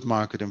good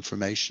market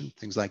information,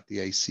 things like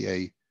the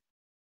ACA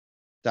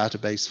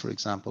database, for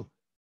example.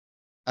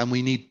 And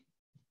we need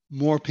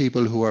more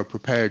people who are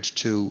prepared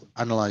to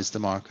analyze the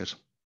market,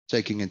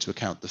 taking into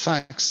account the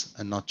facts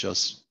and not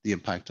just the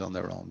impact on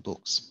their own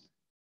books.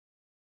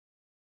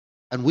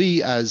 And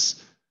we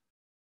as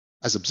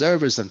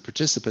observers and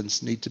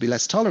participants need to be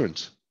less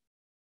tolerant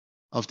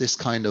of this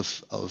kind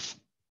of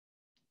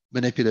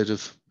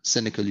manipulative,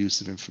 cynical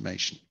use of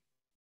information.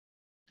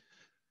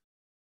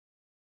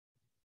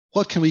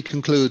 What can we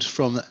conclude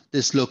from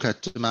this look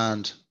at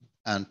demand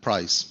and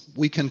price?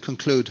 We can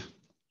conclude,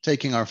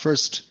 taking our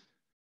first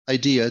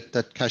idea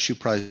that cashew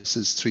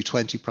prices,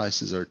 320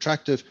 prices are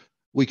attractive,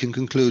 we can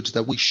conclude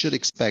that we should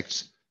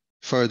expect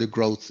further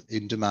growth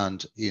in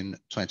demand in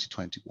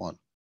 2021.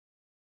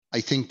 I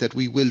think that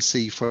we will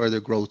see further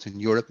growth in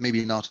Europe,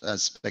 maybe not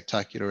as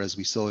spectacular as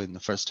we saw in the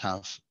first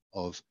half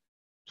of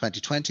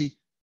 2020,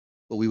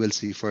 but we will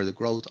see further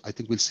growth. I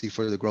think we'll see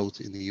further growth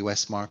in the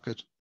US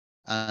market.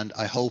 And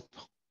I hope,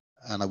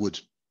 and I would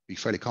be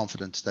fairly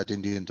confident, that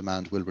Indian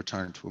demand will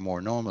return to a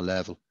more normal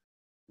level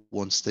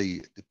once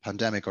the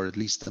pandemic, or at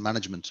least the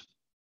management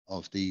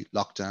of the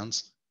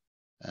lockdowns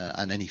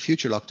and any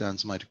future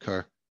lockdowns might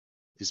occur,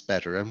 is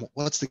better. And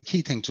what's the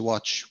key thing to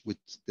watch with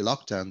the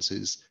lockdowns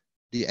is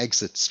the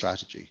exit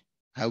strategy,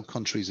 how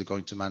countries are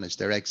going to manage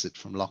their exit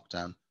from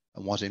lockdown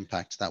and what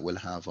impact that will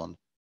have on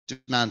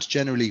demand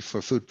generally for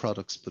food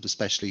products, but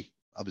especially,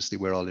 obviously,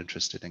 we're all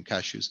interested in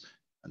cashews,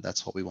 and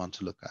that's what we want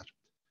to look at.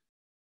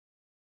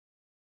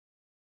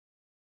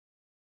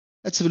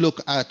 Let's have a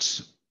look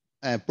at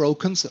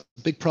brokens,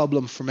 a big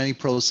problem for many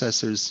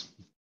processors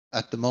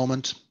at the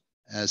moment,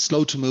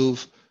 slow to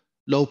move,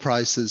 low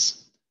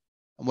prices.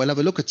 And we'll have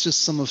a look at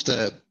just some of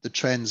the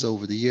trends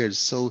over the years.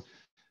 So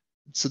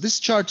this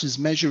chart is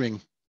measuring,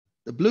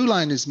 the blue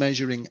line is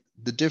measuring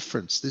the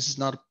difference. This is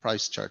not a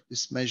price chart.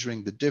 This is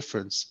measuring the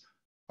difference,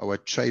 or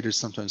what traders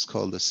sometimes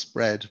call the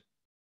spread,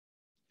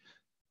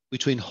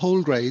 between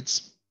whole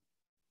grades,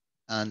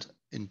 and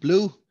in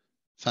blue,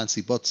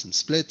 fancy butts and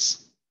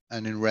splits,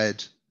 and in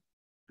red,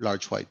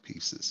 large white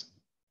pieces.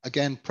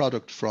 Again,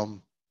 product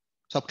from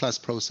top class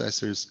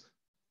processors,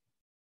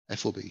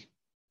 FOB.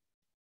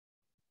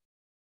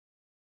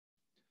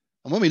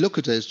 And when we look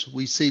at it,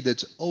 we see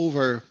that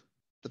over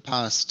the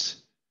past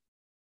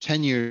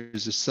 10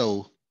 years or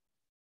so,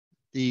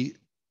 the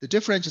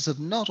differentials have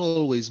not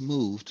always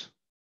moved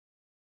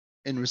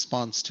in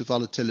response to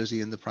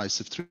volatility in the price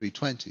of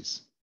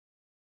 320s.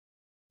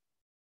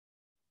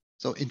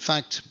 So in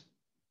fact,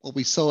 what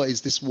we saw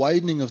is this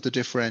widening of the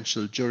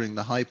differential during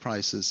the high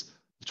prices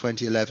of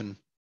 2011,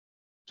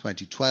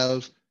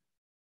 2012.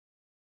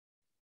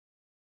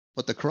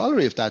 But the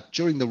corollary of that,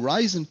 during the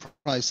rise in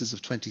prices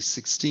of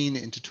 2016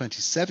 into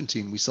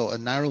 2017, we saw a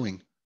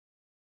narrowing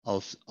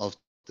of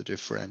the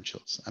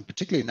differentials, and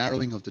particularly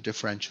narrowing of the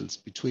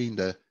differentials between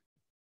the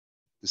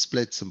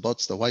splits and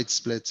butts, the white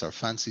splits or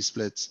fancy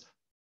splits,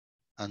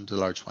 and the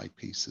large white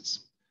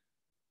pieces.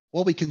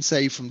 What we can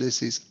say from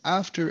this is,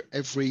 after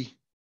every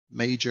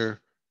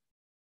major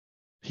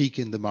peak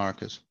in the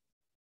market,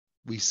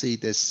 we see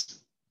this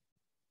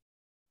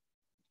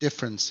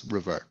difference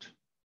revert.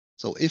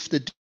 So if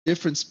the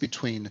difference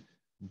between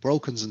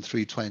brokens and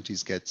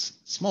 320s gets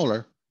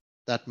smaller,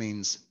 that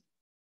means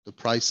the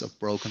price of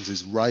brokens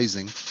is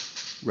rising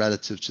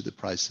relative to the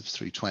price of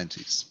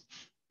 320s,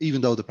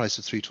 even though the price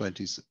of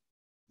 320s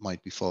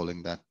might be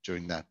falling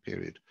during that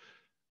period.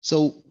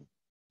 So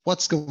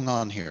what's going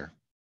on here?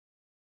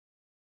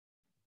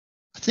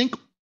 I think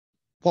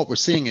what we're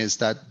seeing is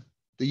that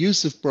the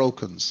use of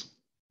brokens,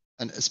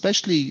 and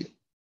especially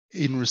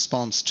in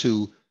response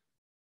to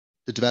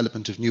the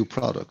development of new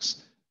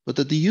products, but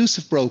that the use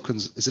of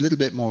brokens is a little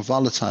bit more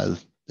volatile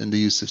than the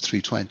use of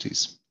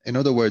 320s. In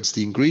other words,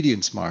 the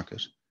ingredients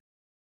market,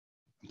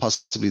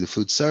 possibly the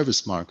food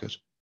service market,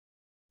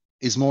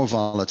 is more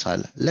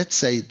volatile. Let's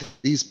say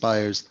these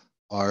buyers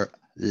are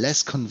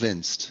less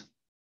convinced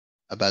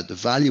about the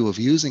value of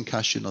using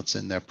cashew nuts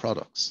in their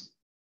products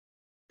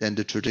than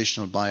the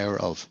traditional buyer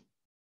of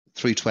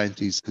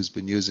 320s who's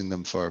been using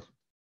them for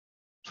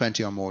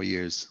 20 or more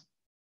years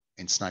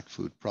in snack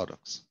food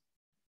products.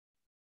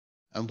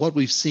 And what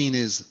we've seen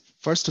is,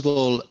 first of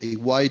all, a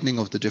widening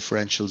of the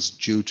differentials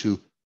due to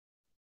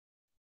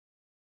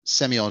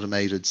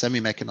semi-automated,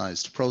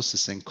 semi-mechanized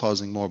processing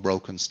causing more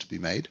brokens to be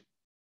made.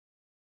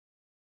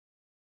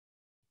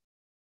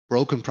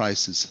 Broken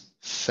prices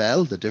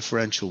fell, the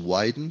differential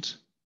widened,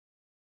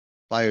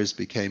 buyers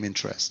became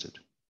interested.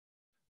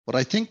 But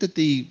I think that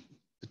the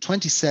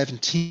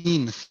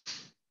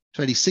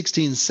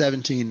 2016,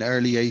 17,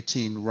 early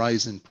 18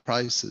 rise in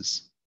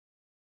prices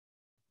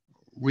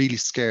really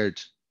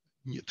scared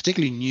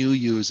particularly new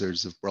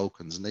users of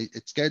brokens, and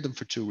it scared them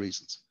for two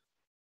reasons.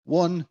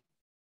 One,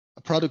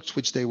 a product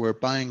which they were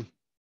buying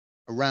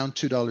around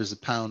 $2 a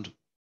pound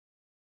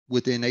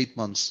within 8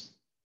 months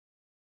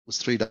was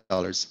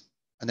 $3,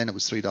 and then it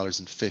was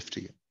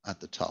 $3.50 at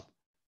the top.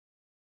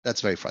 That's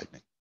very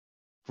frightening.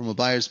 From a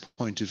buyer's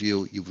point of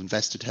view, you've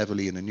invested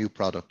heavily in a new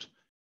product.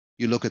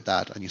 You look at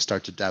that and you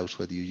start to doubt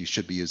whether you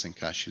should be using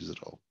cashews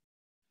at all.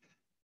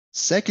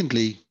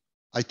 Secondly,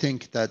 I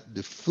think that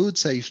the food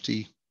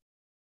safety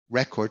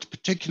record,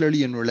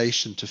 particularly in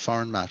relation to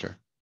foreign matter,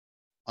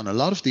 on a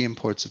lot of the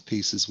imports of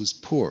pieces was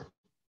poor.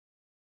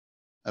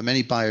 And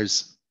many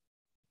buyers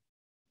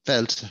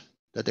felt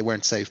that they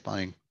weren't safe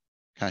buying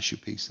cashew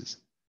pieces.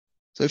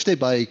 So if they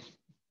buy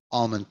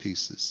almond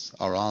pieces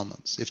or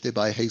almonds, if they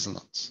buy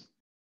hazelnuts,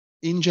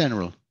 in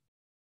general,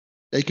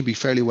 they can be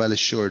fairly well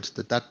assured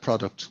that that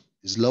product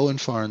is low in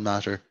foreign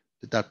matter,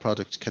 that that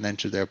product can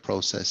enter their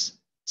process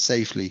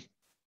safely.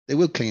 They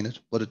will clean it,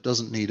 but it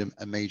doesn't need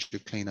a major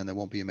clean and there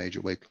won't be a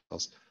major weight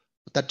loss.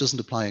 But that doesn't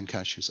apply in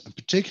cashews, and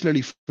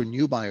particularly for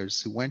new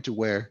buyers who weren't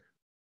aware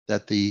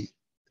that the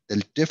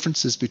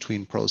differences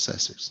between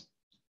processors.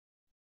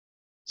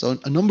 So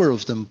a number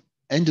of them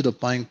ended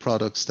up buying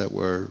products that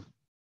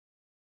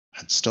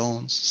had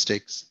stones,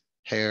 sticks,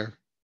 hair,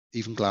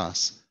 even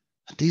glass.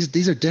 And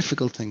these are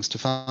difficult things to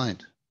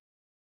find.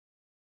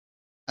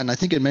 And I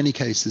think in many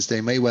cases,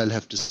 they may well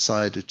have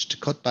decided to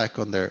cut back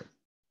on their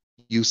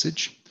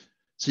usage.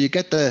 So you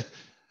get the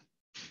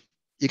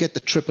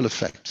triple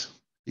effect.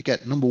 You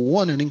get, number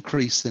one, an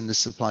increase in the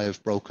supply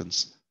of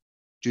brokens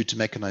due to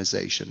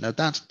mechanization. Now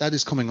that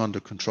is coming under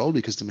control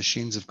because the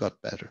machines have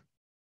got better.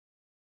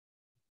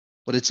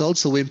 But it's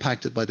also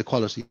impacted by the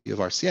quality of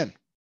RCN.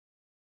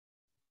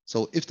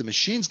 So if the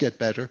machines get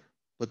better,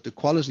 but the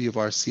quality of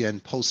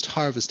RCN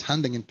post-harvest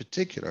handling in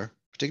particular,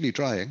 particularly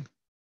drying,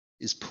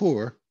 is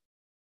poor,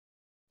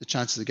 the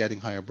chances of getting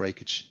higher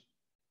breakage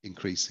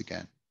increase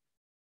again.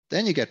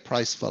 Then you get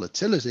price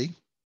volatility,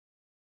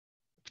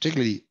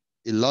 particularly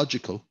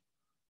illogical,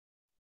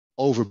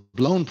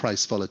 overblown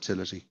price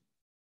volatility,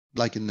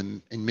 like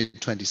in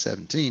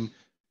mid-2017,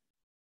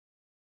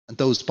 and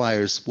those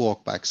buyers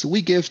walk back. So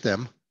we give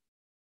them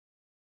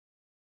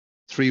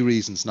 3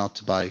 reasons not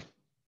to buy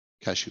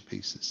cashew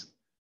pieces.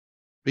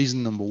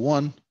 Reason number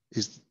 1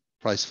 is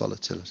price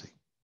volatility.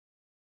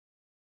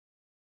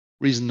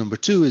 Reason number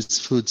 2 is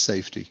food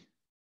safety,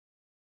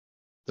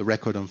 the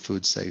record on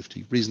food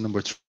safety. Reason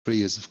number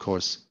 3 is, of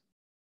course,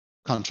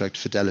 contract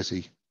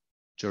fidelity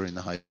during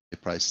the high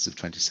prices of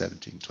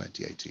 2017,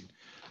 2018.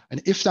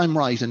 And if I'm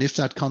right, and if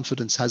that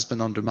confidence has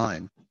been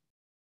undermined,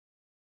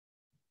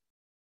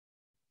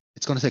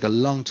 it's going to take a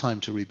long time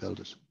to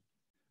rebuild it.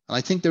 And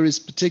I think there is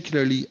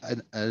particularly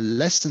a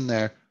lesson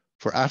there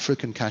for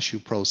African cashew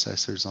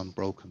processors on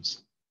brokens.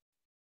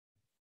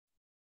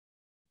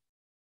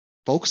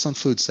 Focus on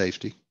food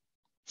safety,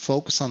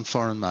 focus on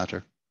foreign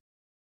matter,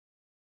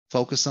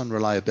 focus on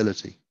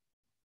reliability.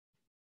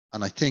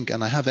 And I think,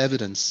 and I have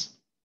evidence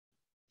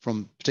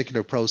from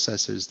particular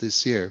processors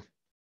this year,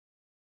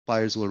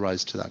 buyers will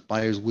rise to that.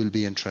 Buyers will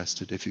be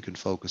interested if you can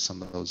focus on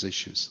those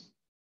issues.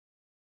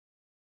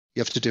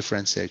 You have to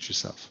differentiate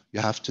yourself. You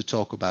have to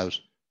talk about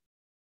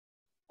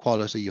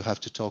quality. You have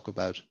to talk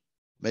about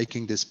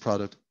making this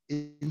product,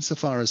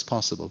 insofar as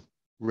possible,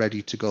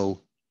 ready to go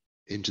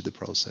into the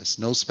process.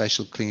 No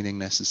special cleaning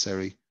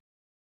necessary,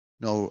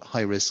 no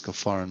high risk of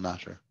foreign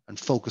matter, and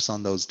focus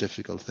on those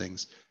difficult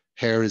things.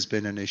 Hair has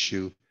been an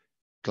issue.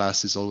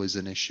 Glass is always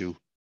an issue.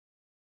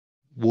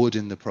 Wood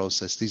in the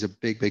process. These are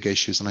big, big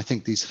issues. And I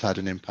think these have had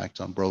an impact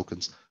on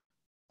brokens.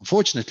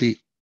 Unfortunately,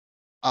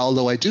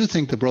 although I do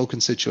think the broken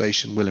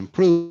situation will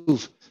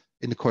improve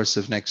in the course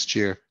of next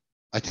year,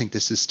 I think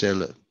this is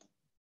still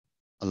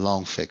a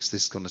long fix.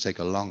 This is going to take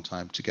a long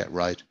time to get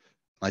right.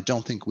 I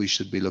don't think we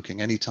should be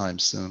looking anytime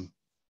soon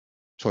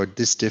toward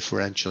this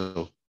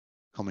differential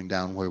coming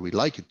down where we'd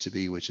like it to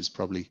be, which is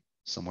probably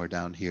somewhere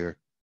down here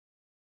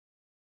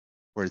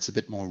where it's a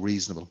bit more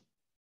reasonable.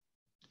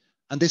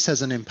 And this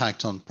has an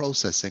impact on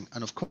processing.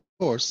 And of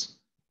course,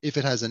 if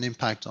it has an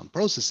impact on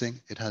processing,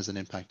 it has an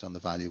impact on the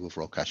value of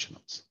raw cashew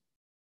nuts.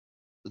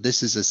 So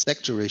this is a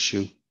sector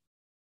issue.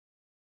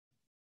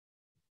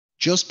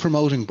 Just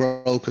promoting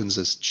brokens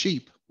as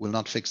cheap will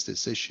not fix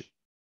this issue.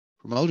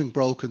 promoting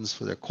brokens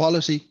for their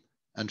quality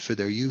and for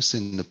their use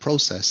in the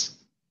process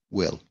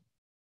will.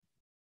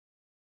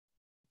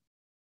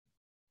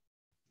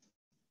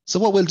 So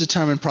what will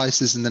determine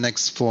prices in the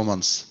next 4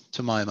 months,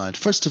 to my mind?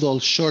 First of all,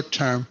 short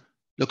term,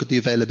 look at the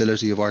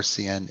availability of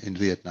RCN in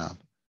Vietnam.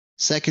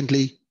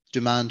 Secondly,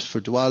 demand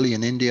for Diwali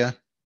in India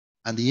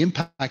and the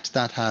impact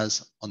that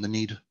has on the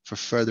need for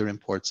further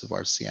imports of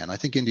RCN. I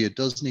think India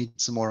does need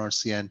some more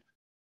RCN,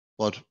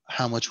 but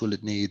how much will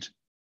it need?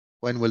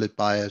 When will it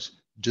buy it?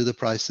 Do the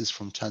prices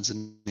from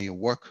Tanzania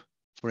work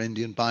for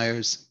Indian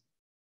buyers?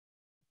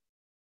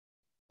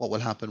 What will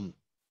happen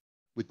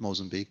with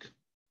Mozambique?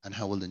 And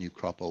how will the new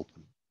crop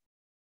open?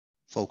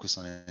 Focus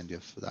on India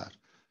for that.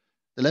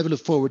 The level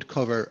of forward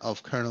cover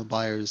of kernel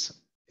buyers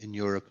in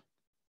Europe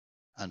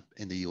and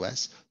in the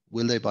US,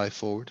 will they buy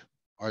forward?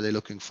 Are they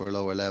looking for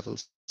lower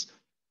levels?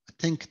 I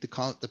think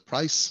the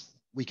price,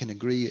 we can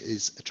agree,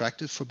 is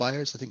attractive for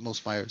buyers. I think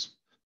most buyers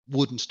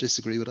wouldn't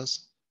disagree with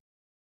us.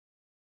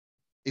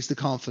 Is the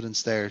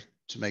confidence there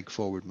to make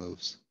forward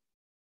moves?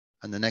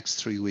 And the next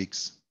 3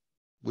 weeks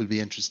will be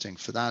interesting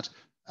for that.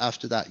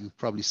 After that, you'll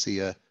probably see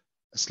a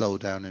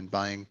slowdown in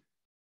buying.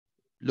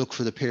 Look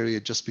for the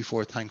period just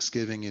before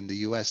Thanksgiving in the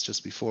US,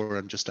 just before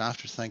and just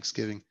after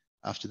Thanksgiving.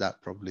 After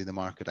that, probably the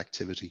market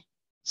activity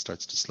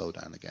starts to slow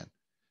down again.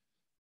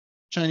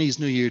 Chinese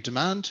New Year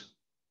demand,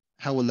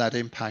 how will that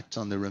impact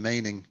on the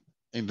remaining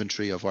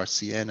inventory of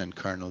RCN and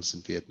kernels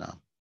in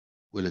Vietnam?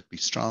 Will it be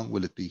strong?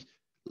 Will it be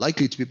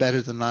likely to be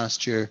better than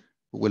last year?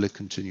 Or will it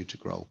continue to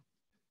grow?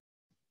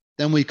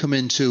 Then we come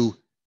into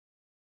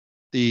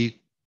the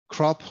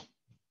crop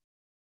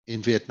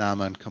in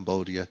Vietnam and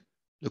Cambodia.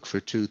 Look for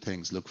two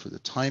things. Look for the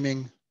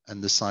timing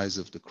and the size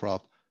of the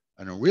crop.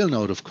 And a real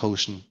note of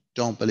caution,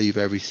 don't believe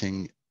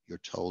everything you're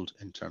told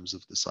in terms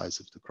of the size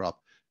of the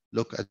crop.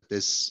 Look at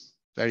this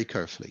very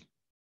carefully.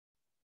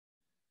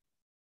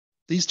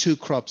 These two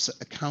crops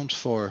account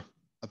for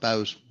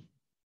about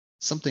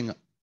something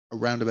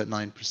around about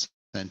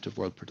 9% of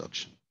world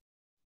production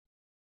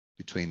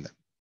between them.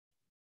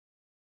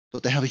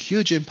 But they have a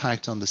huge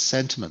impact on the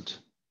sentiment.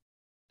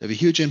 They have a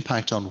huge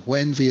impact on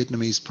when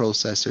Vietnamese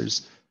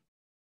processors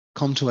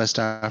come to West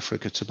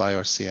Africa to buy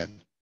RCN.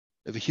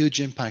 They have a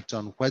huge impact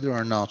on whether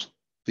or not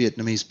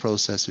Vietnamese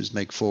processors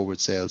make forward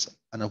sales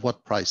and at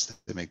what price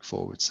they make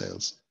forward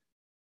sales.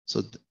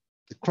 So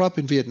the crop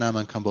in Vietnam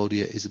and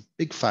Cambodia is a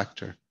big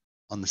factor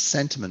on the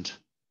sentiment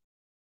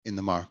in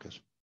the market.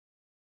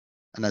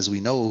 And as we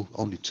know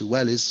only too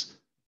well, is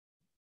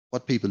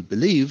what people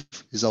believe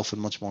is often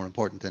much more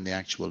important than the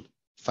actual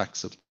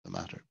facts of the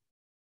matter.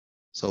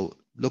 So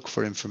look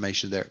for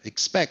information there.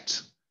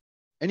 Expect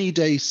any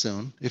day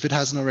soon, if it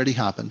hasn't already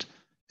happened,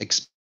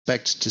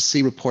 expect to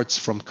see reports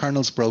from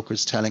kernels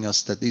brokers telling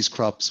us that these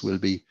crops will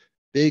be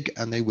big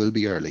and they will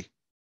be early.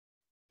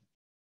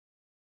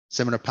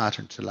 Similar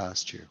pattern to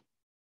last year.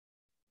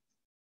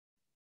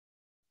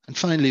 And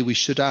finally, we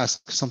should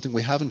ask something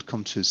we haven't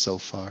come to so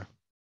far.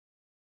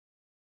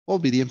 What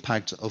would be the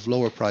impact of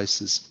lower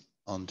prices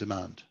on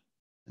demand?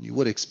 And you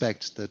would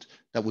expect that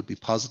that would be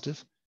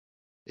positive,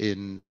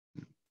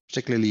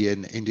 particularly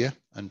in India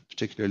and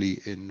particularly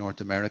in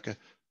North America.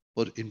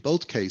 But in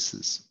both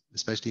cases,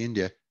 especially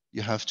India,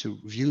 you have to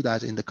view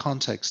that in the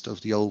context of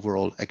the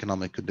overall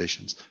economic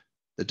conditions.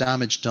 The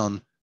damage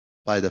done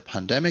by the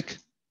pandemic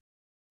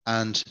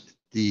and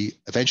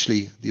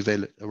eventually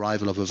the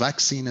arrival of a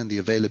vaccine and the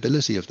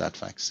availability of that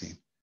vaccine.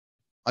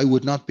 I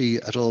would not be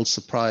at all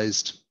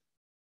surprised,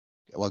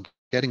 well,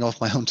 getting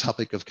off my own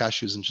topic of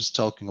cashews and just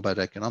talking about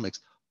economics,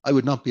 I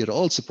would not be at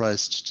all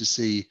surprised to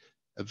see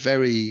a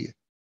very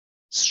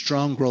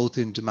strong growth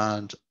in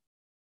demand,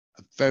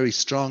 a very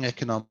strong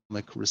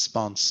economic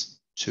response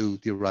to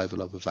the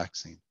arrival of a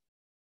vaccine.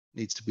 It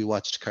needs to be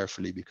watched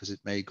carefully because it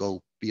may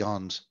go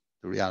beyond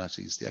the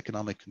realities. The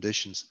economic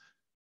conditions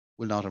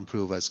will not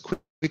improve as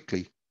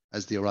quickly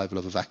as the arrival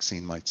of a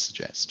vaccine might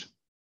suggest.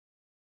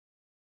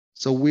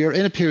 So we are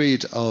in a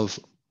period of,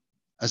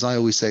 as I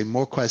always say,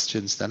 more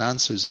questions than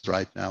answers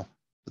right now,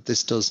 but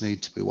this does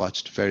need to be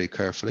watched very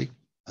carefully.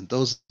 And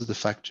those are the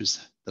factors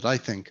that I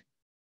think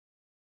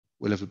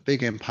will have a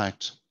big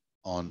impact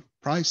on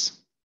price,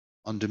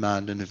 on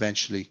demand, and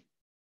eventually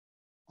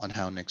on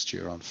how next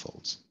year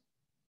unfolds.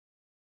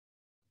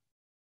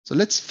 So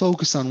let's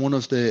focus on one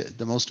of the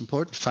most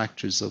important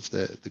factors of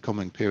the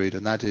coming period,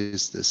 and that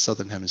is the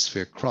Southern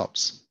Hemisphere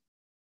crops.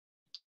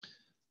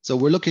 So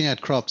we're looking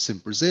at crops in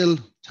Brazil,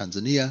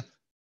 Tanzania,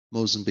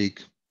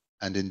 Mozambique,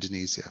 and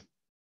Indonesia.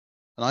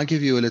 And I'll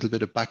give you a little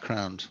bit of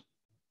background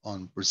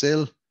on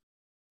Brazil,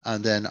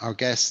 and then our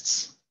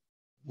guests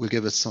will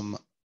give us some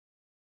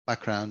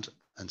background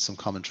and some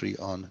commentary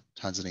on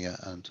Tanzania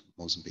and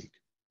Mozambique.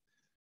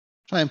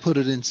 Try and put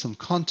it in some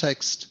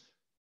context.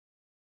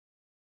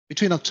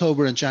 Between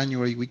October and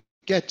January, we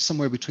get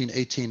somewhere between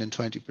 18 and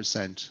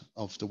 20%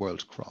 of the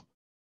world crop.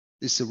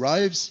 This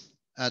arrives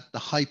at the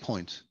high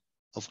point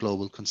of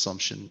global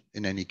consumption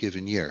in any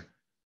given year.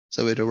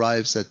 So it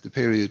arrives at the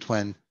period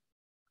when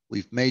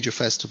we've major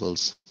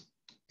festivals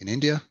in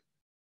India,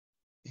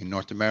 in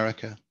North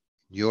America,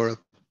 in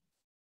Europe,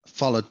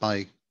 followed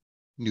by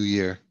New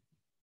Year,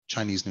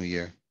 Chinese New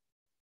Year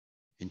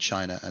in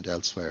China and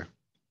elsewhere.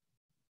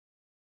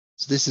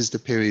 So this is the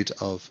period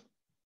of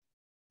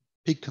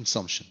peak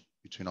consumption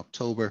between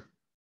October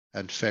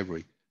and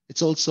February.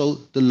 It's also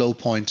the low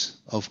point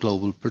of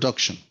global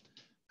production.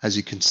 As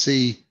you can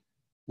see,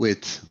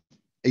 with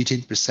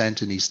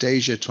 18% in East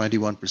Asia,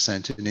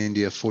 21% in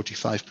India,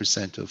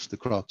 45% of the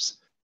crops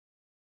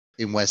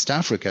in West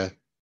Africa,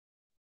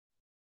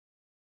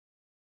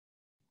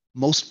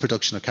 most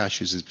production of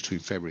cashews is between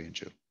February and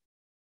June.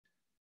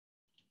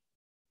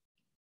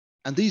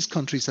 And these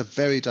countries have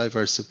very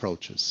diverse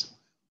approaches.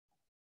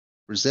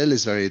 Brazil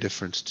is very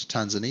different to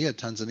Tanzania.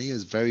 Tanzania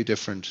is very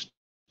different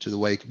to the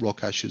way raw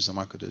cashews are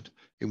marketed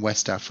in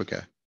West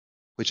Africa,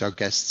 which our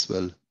guests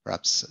will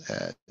perhaps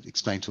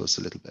explain to us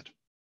a little bit.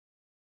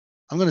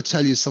 I'm going to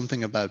tell you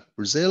something about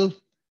Brazil.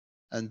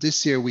 And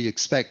this year we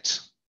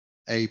expect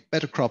a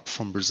better crop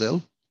from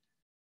Brazil.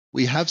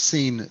 We have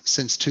seen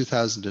since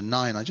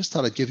 2009, I just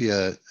thought I'd give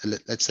you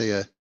let's say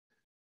a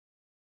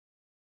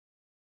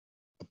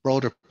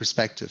broader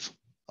perspective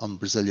on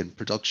Brazilian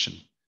production.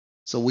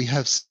 So we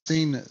have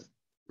seen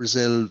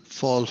Brazil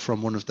fall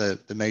from one of the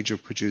major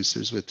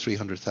producers with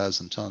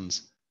 300,000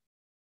 tons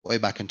way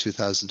back in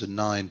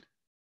 2009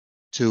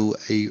 to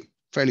a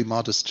fairly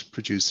modest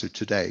producer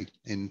today.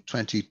 In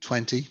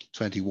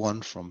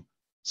 2020-21, from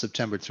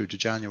September through to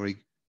January,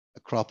 a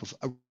crop of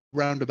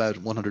around about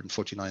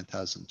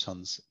 149,000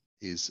 tons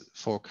is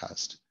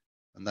forecast.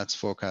 And that's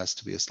forecast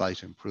to be a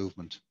slight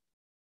improvement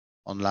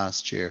on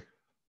last year.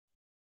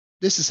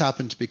 This has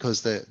happened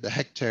because the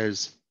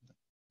hectares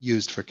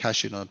used for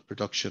cashew nut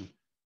production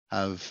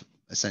have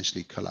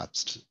essentially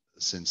collapsed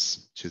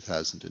since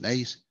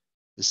 2008.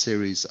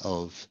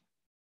 A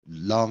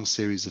long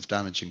series of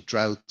damaging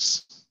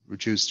droughts,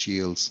 reduced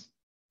yields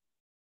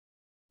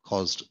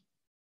caused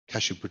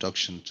cashew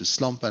production to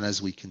slump. And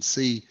as we can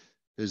see,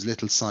 there's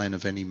little sign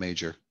of any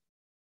major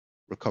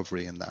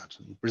recovery in that.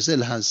 And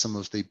Brazil has some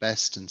of the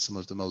best and some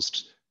of the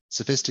most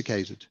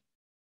sophisticated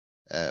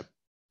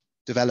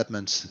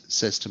development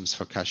systems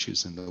for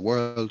cashews in the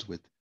world,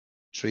 with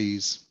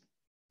trees,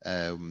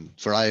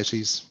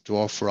 varieties,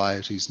 dwarf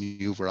varieties,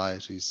 new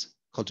varieties,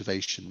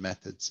 cultivation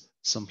methods,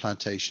 some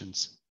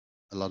plantations,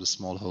 a lot of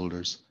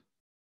smallholders.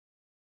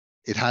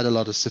 It had a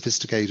lot of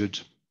sophisticated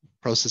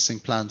processing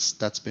plants.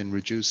 That's been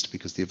reduced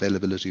because the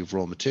availability of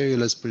raw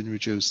material has been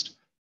reduced,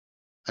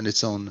 and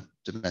its own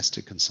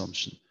domestic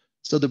consumption.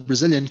 So the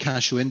Brazilian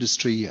cashew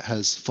industry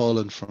has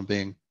fallen from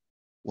being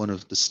one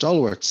of the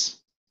stalwarts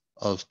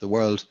of the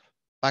world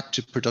back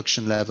to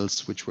production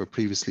levels which were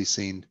previously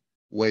seen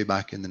way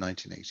back in the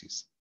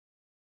 1980s.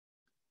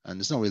 And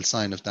there's no real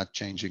sign of that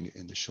changing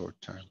in the short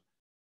term.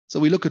 So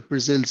we look at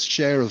Brazil's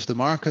share of the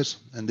market,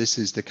 and this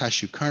is the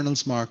cashew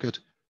kernels market.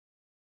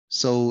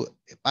 So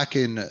back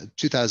in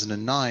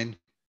 2009,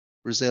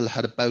 Brazil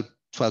had about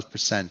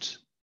 12%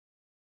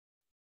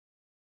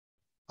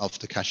 of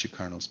the cashew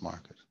kernels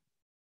market.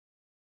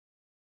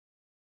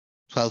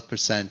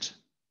 12%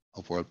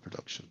 of world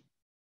production,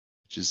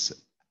 which is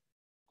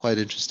quite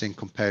interesting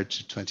compared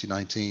to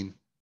 2019,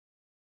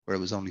 where it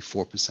was only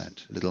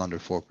 4%, a little under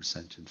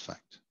 4%, in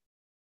fact.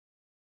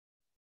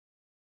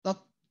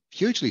 Not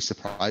hugely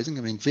surprising.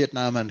 I mean,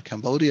 Vietnam and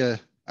Cambodia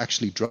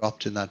actually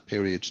dropped in that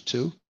period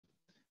too.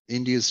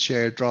 India's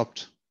share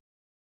dropped.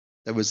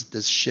 There was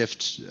this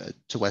shift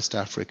to West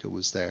Africa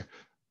was there.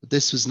 But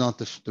this was not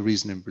the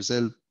reason in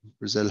Brazil.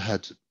 Brazil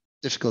had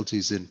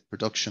difficulties in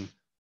production,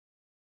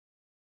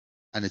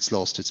 and it's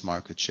lost its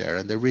market share.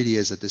 And there really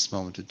is, at this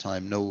moment in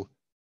time, no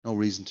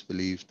reason to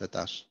believe that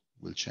that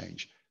will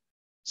change.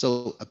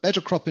 So a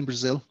better crop in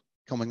Brazil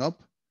coming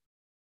up.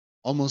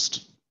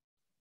 Almost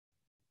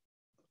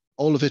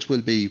all of it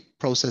will be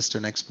processed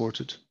and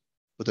exported,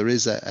 but there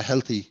is a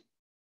healthy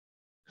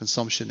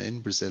consumption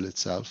in Brazil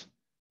itself.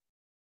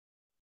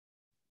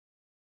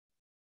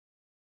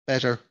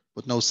 Better,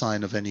 but no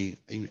sign of any,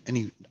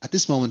 at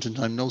this moment in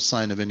time, no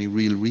sign of any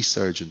real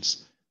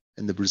resurgence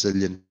in the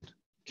Brazilian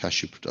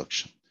cashew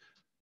production.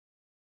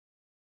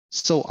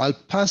 So I'll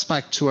pass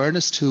back to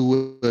Ernest,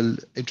 who will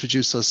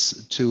introduce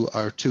us to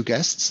our two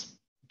guests.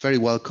 Very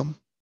welcome,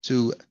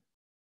 to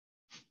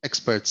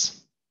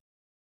experts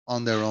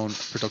on their own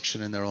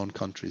production in their own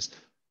countries.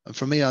 And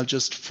for me, I'll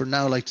just for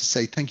now like to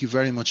say thank you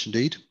very much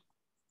indeed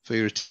for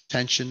your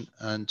attention,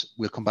 and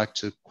we'll come back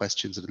to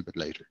questions a little bit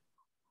later.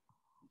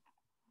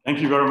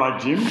 Thank you very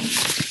much, Jim.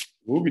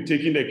 We'll be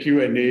taking the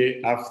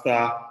Q&A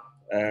after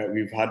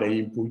we've had the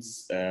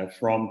inputs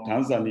from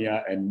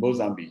Tanzania and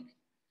Mozambique.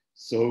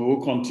 So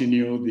we'll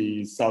continue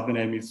the Southern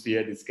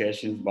Hemisphere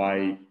discussions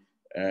by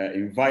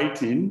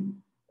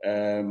inviting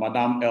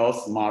Madame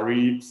Else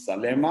Marie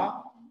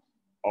Salema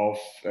of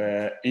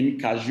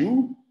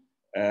Incaju,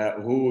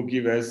 who will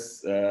give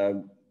us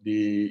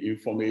the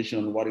information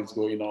on what is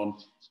going on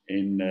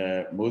in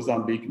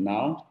Mozambique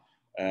now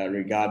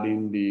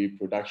regarding the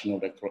production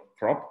of the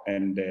crop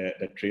and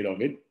the trade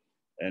of it,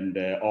 and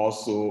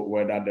also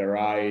whether there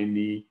are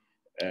any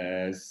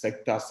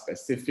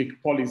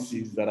sector-specific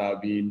policies that are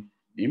being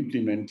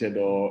implemented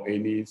or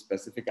any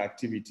specific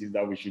activities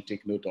that we should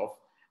take note of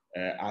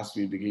as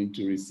we begin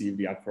to receive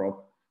their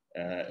crop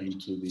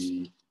into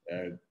the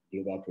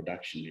global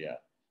production here.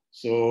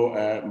 So,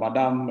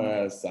 Madam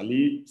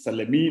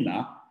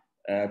Salemina,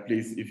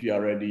 please, if you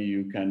are ready,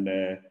 you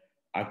can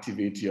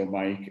activate your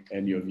mic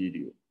and your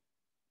video.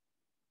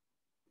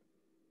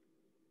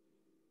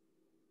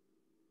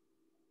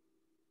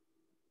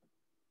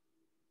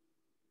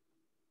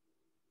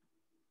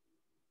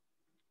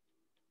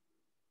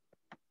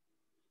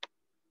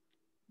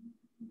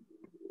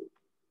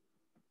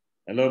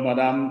 Hello,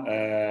 Madam.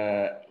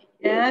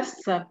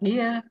 Yes, I'm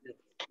here.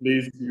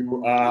 Please,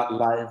 you are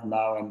live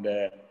now, and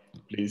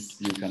please,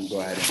 you can go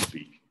ahead and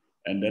speak.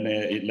 And then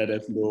let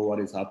us know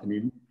what is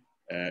happening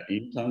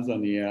in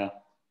Tanzania,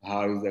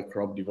 how is the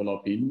crop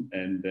developing,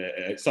 and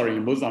sorry,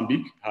 in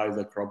Mozambique, how is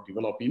the crop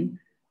developing,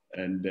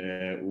 and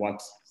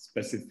what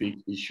specific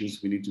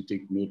issues we need to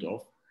take note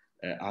of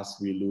as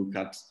we look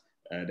at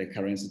the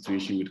current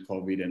situation with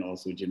COVID and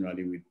also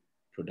generally with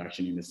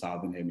production in the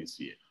Southern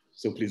Hemisphere.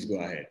 So please go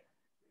ahead.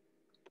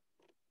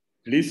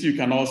 Please, you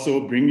can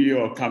also bring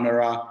your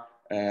camera,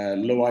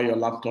 lower your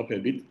laptop a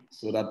bit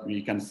so that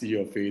we can see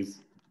your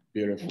face.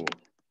 Beautiful.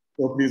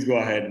 So please go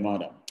ahead,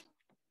 madam.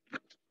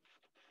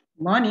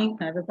 Morning,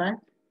 everybody.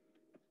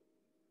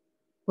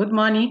 Good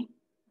morning.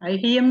 Are you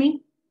hear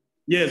me?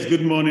 Yes,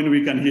 good morning.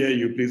 We can hear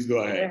you. Please go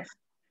ahead. Yes.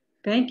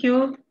 Thank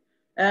you.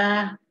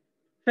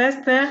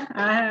 First,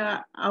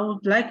 I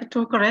would like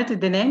to correct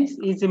the names.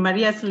 It's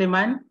Maria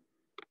Suleiman.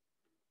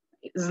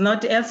 It's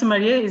not Elsa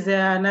Maria, it's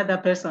another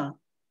person.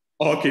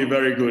 Okay,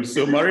 very good.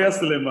 So Maria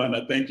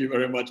Suleiman, thank you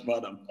very much,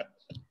 madam.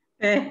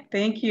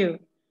 Thank you.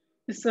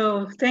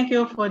 So thank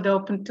you for the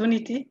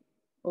opportunity.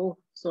 Oh,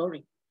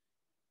 sorry.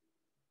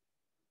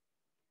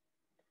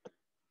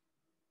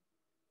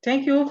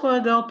 Thank you for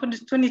the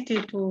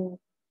opportunity to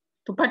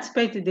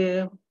participate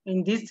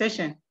in this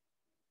session.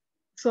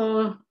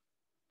 So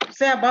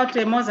say about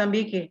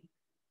Mozambique,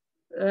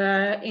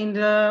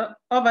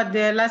 over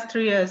the last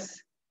 3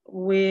 years,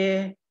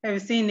 we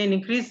have seen an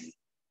increase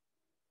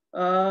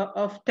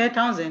of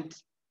 10,000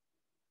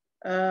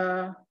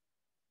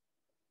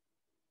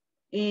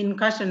 in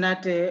cashew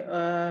nut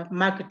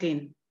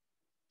marketing.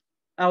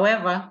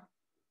 However,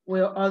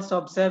 we also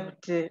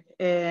observed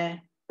a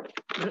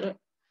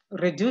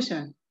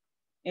reduction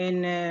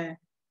in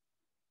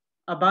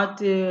about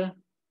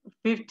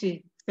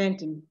 50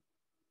 cents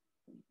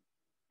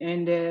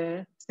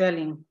in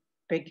selling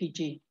per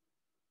kg.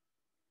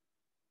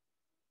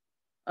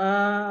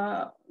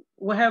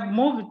 We have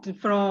moved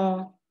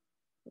from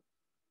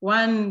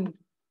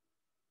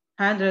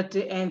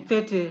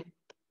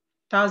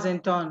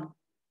 130,000 tons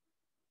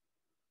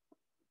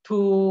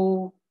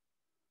to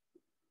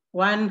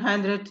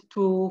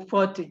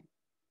 140.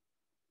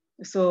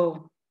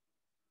 So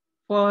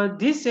for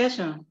this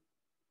session,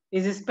 it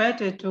is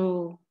expected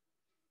to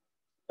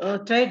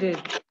trade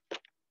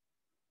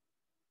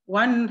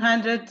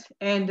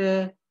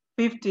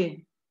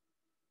 150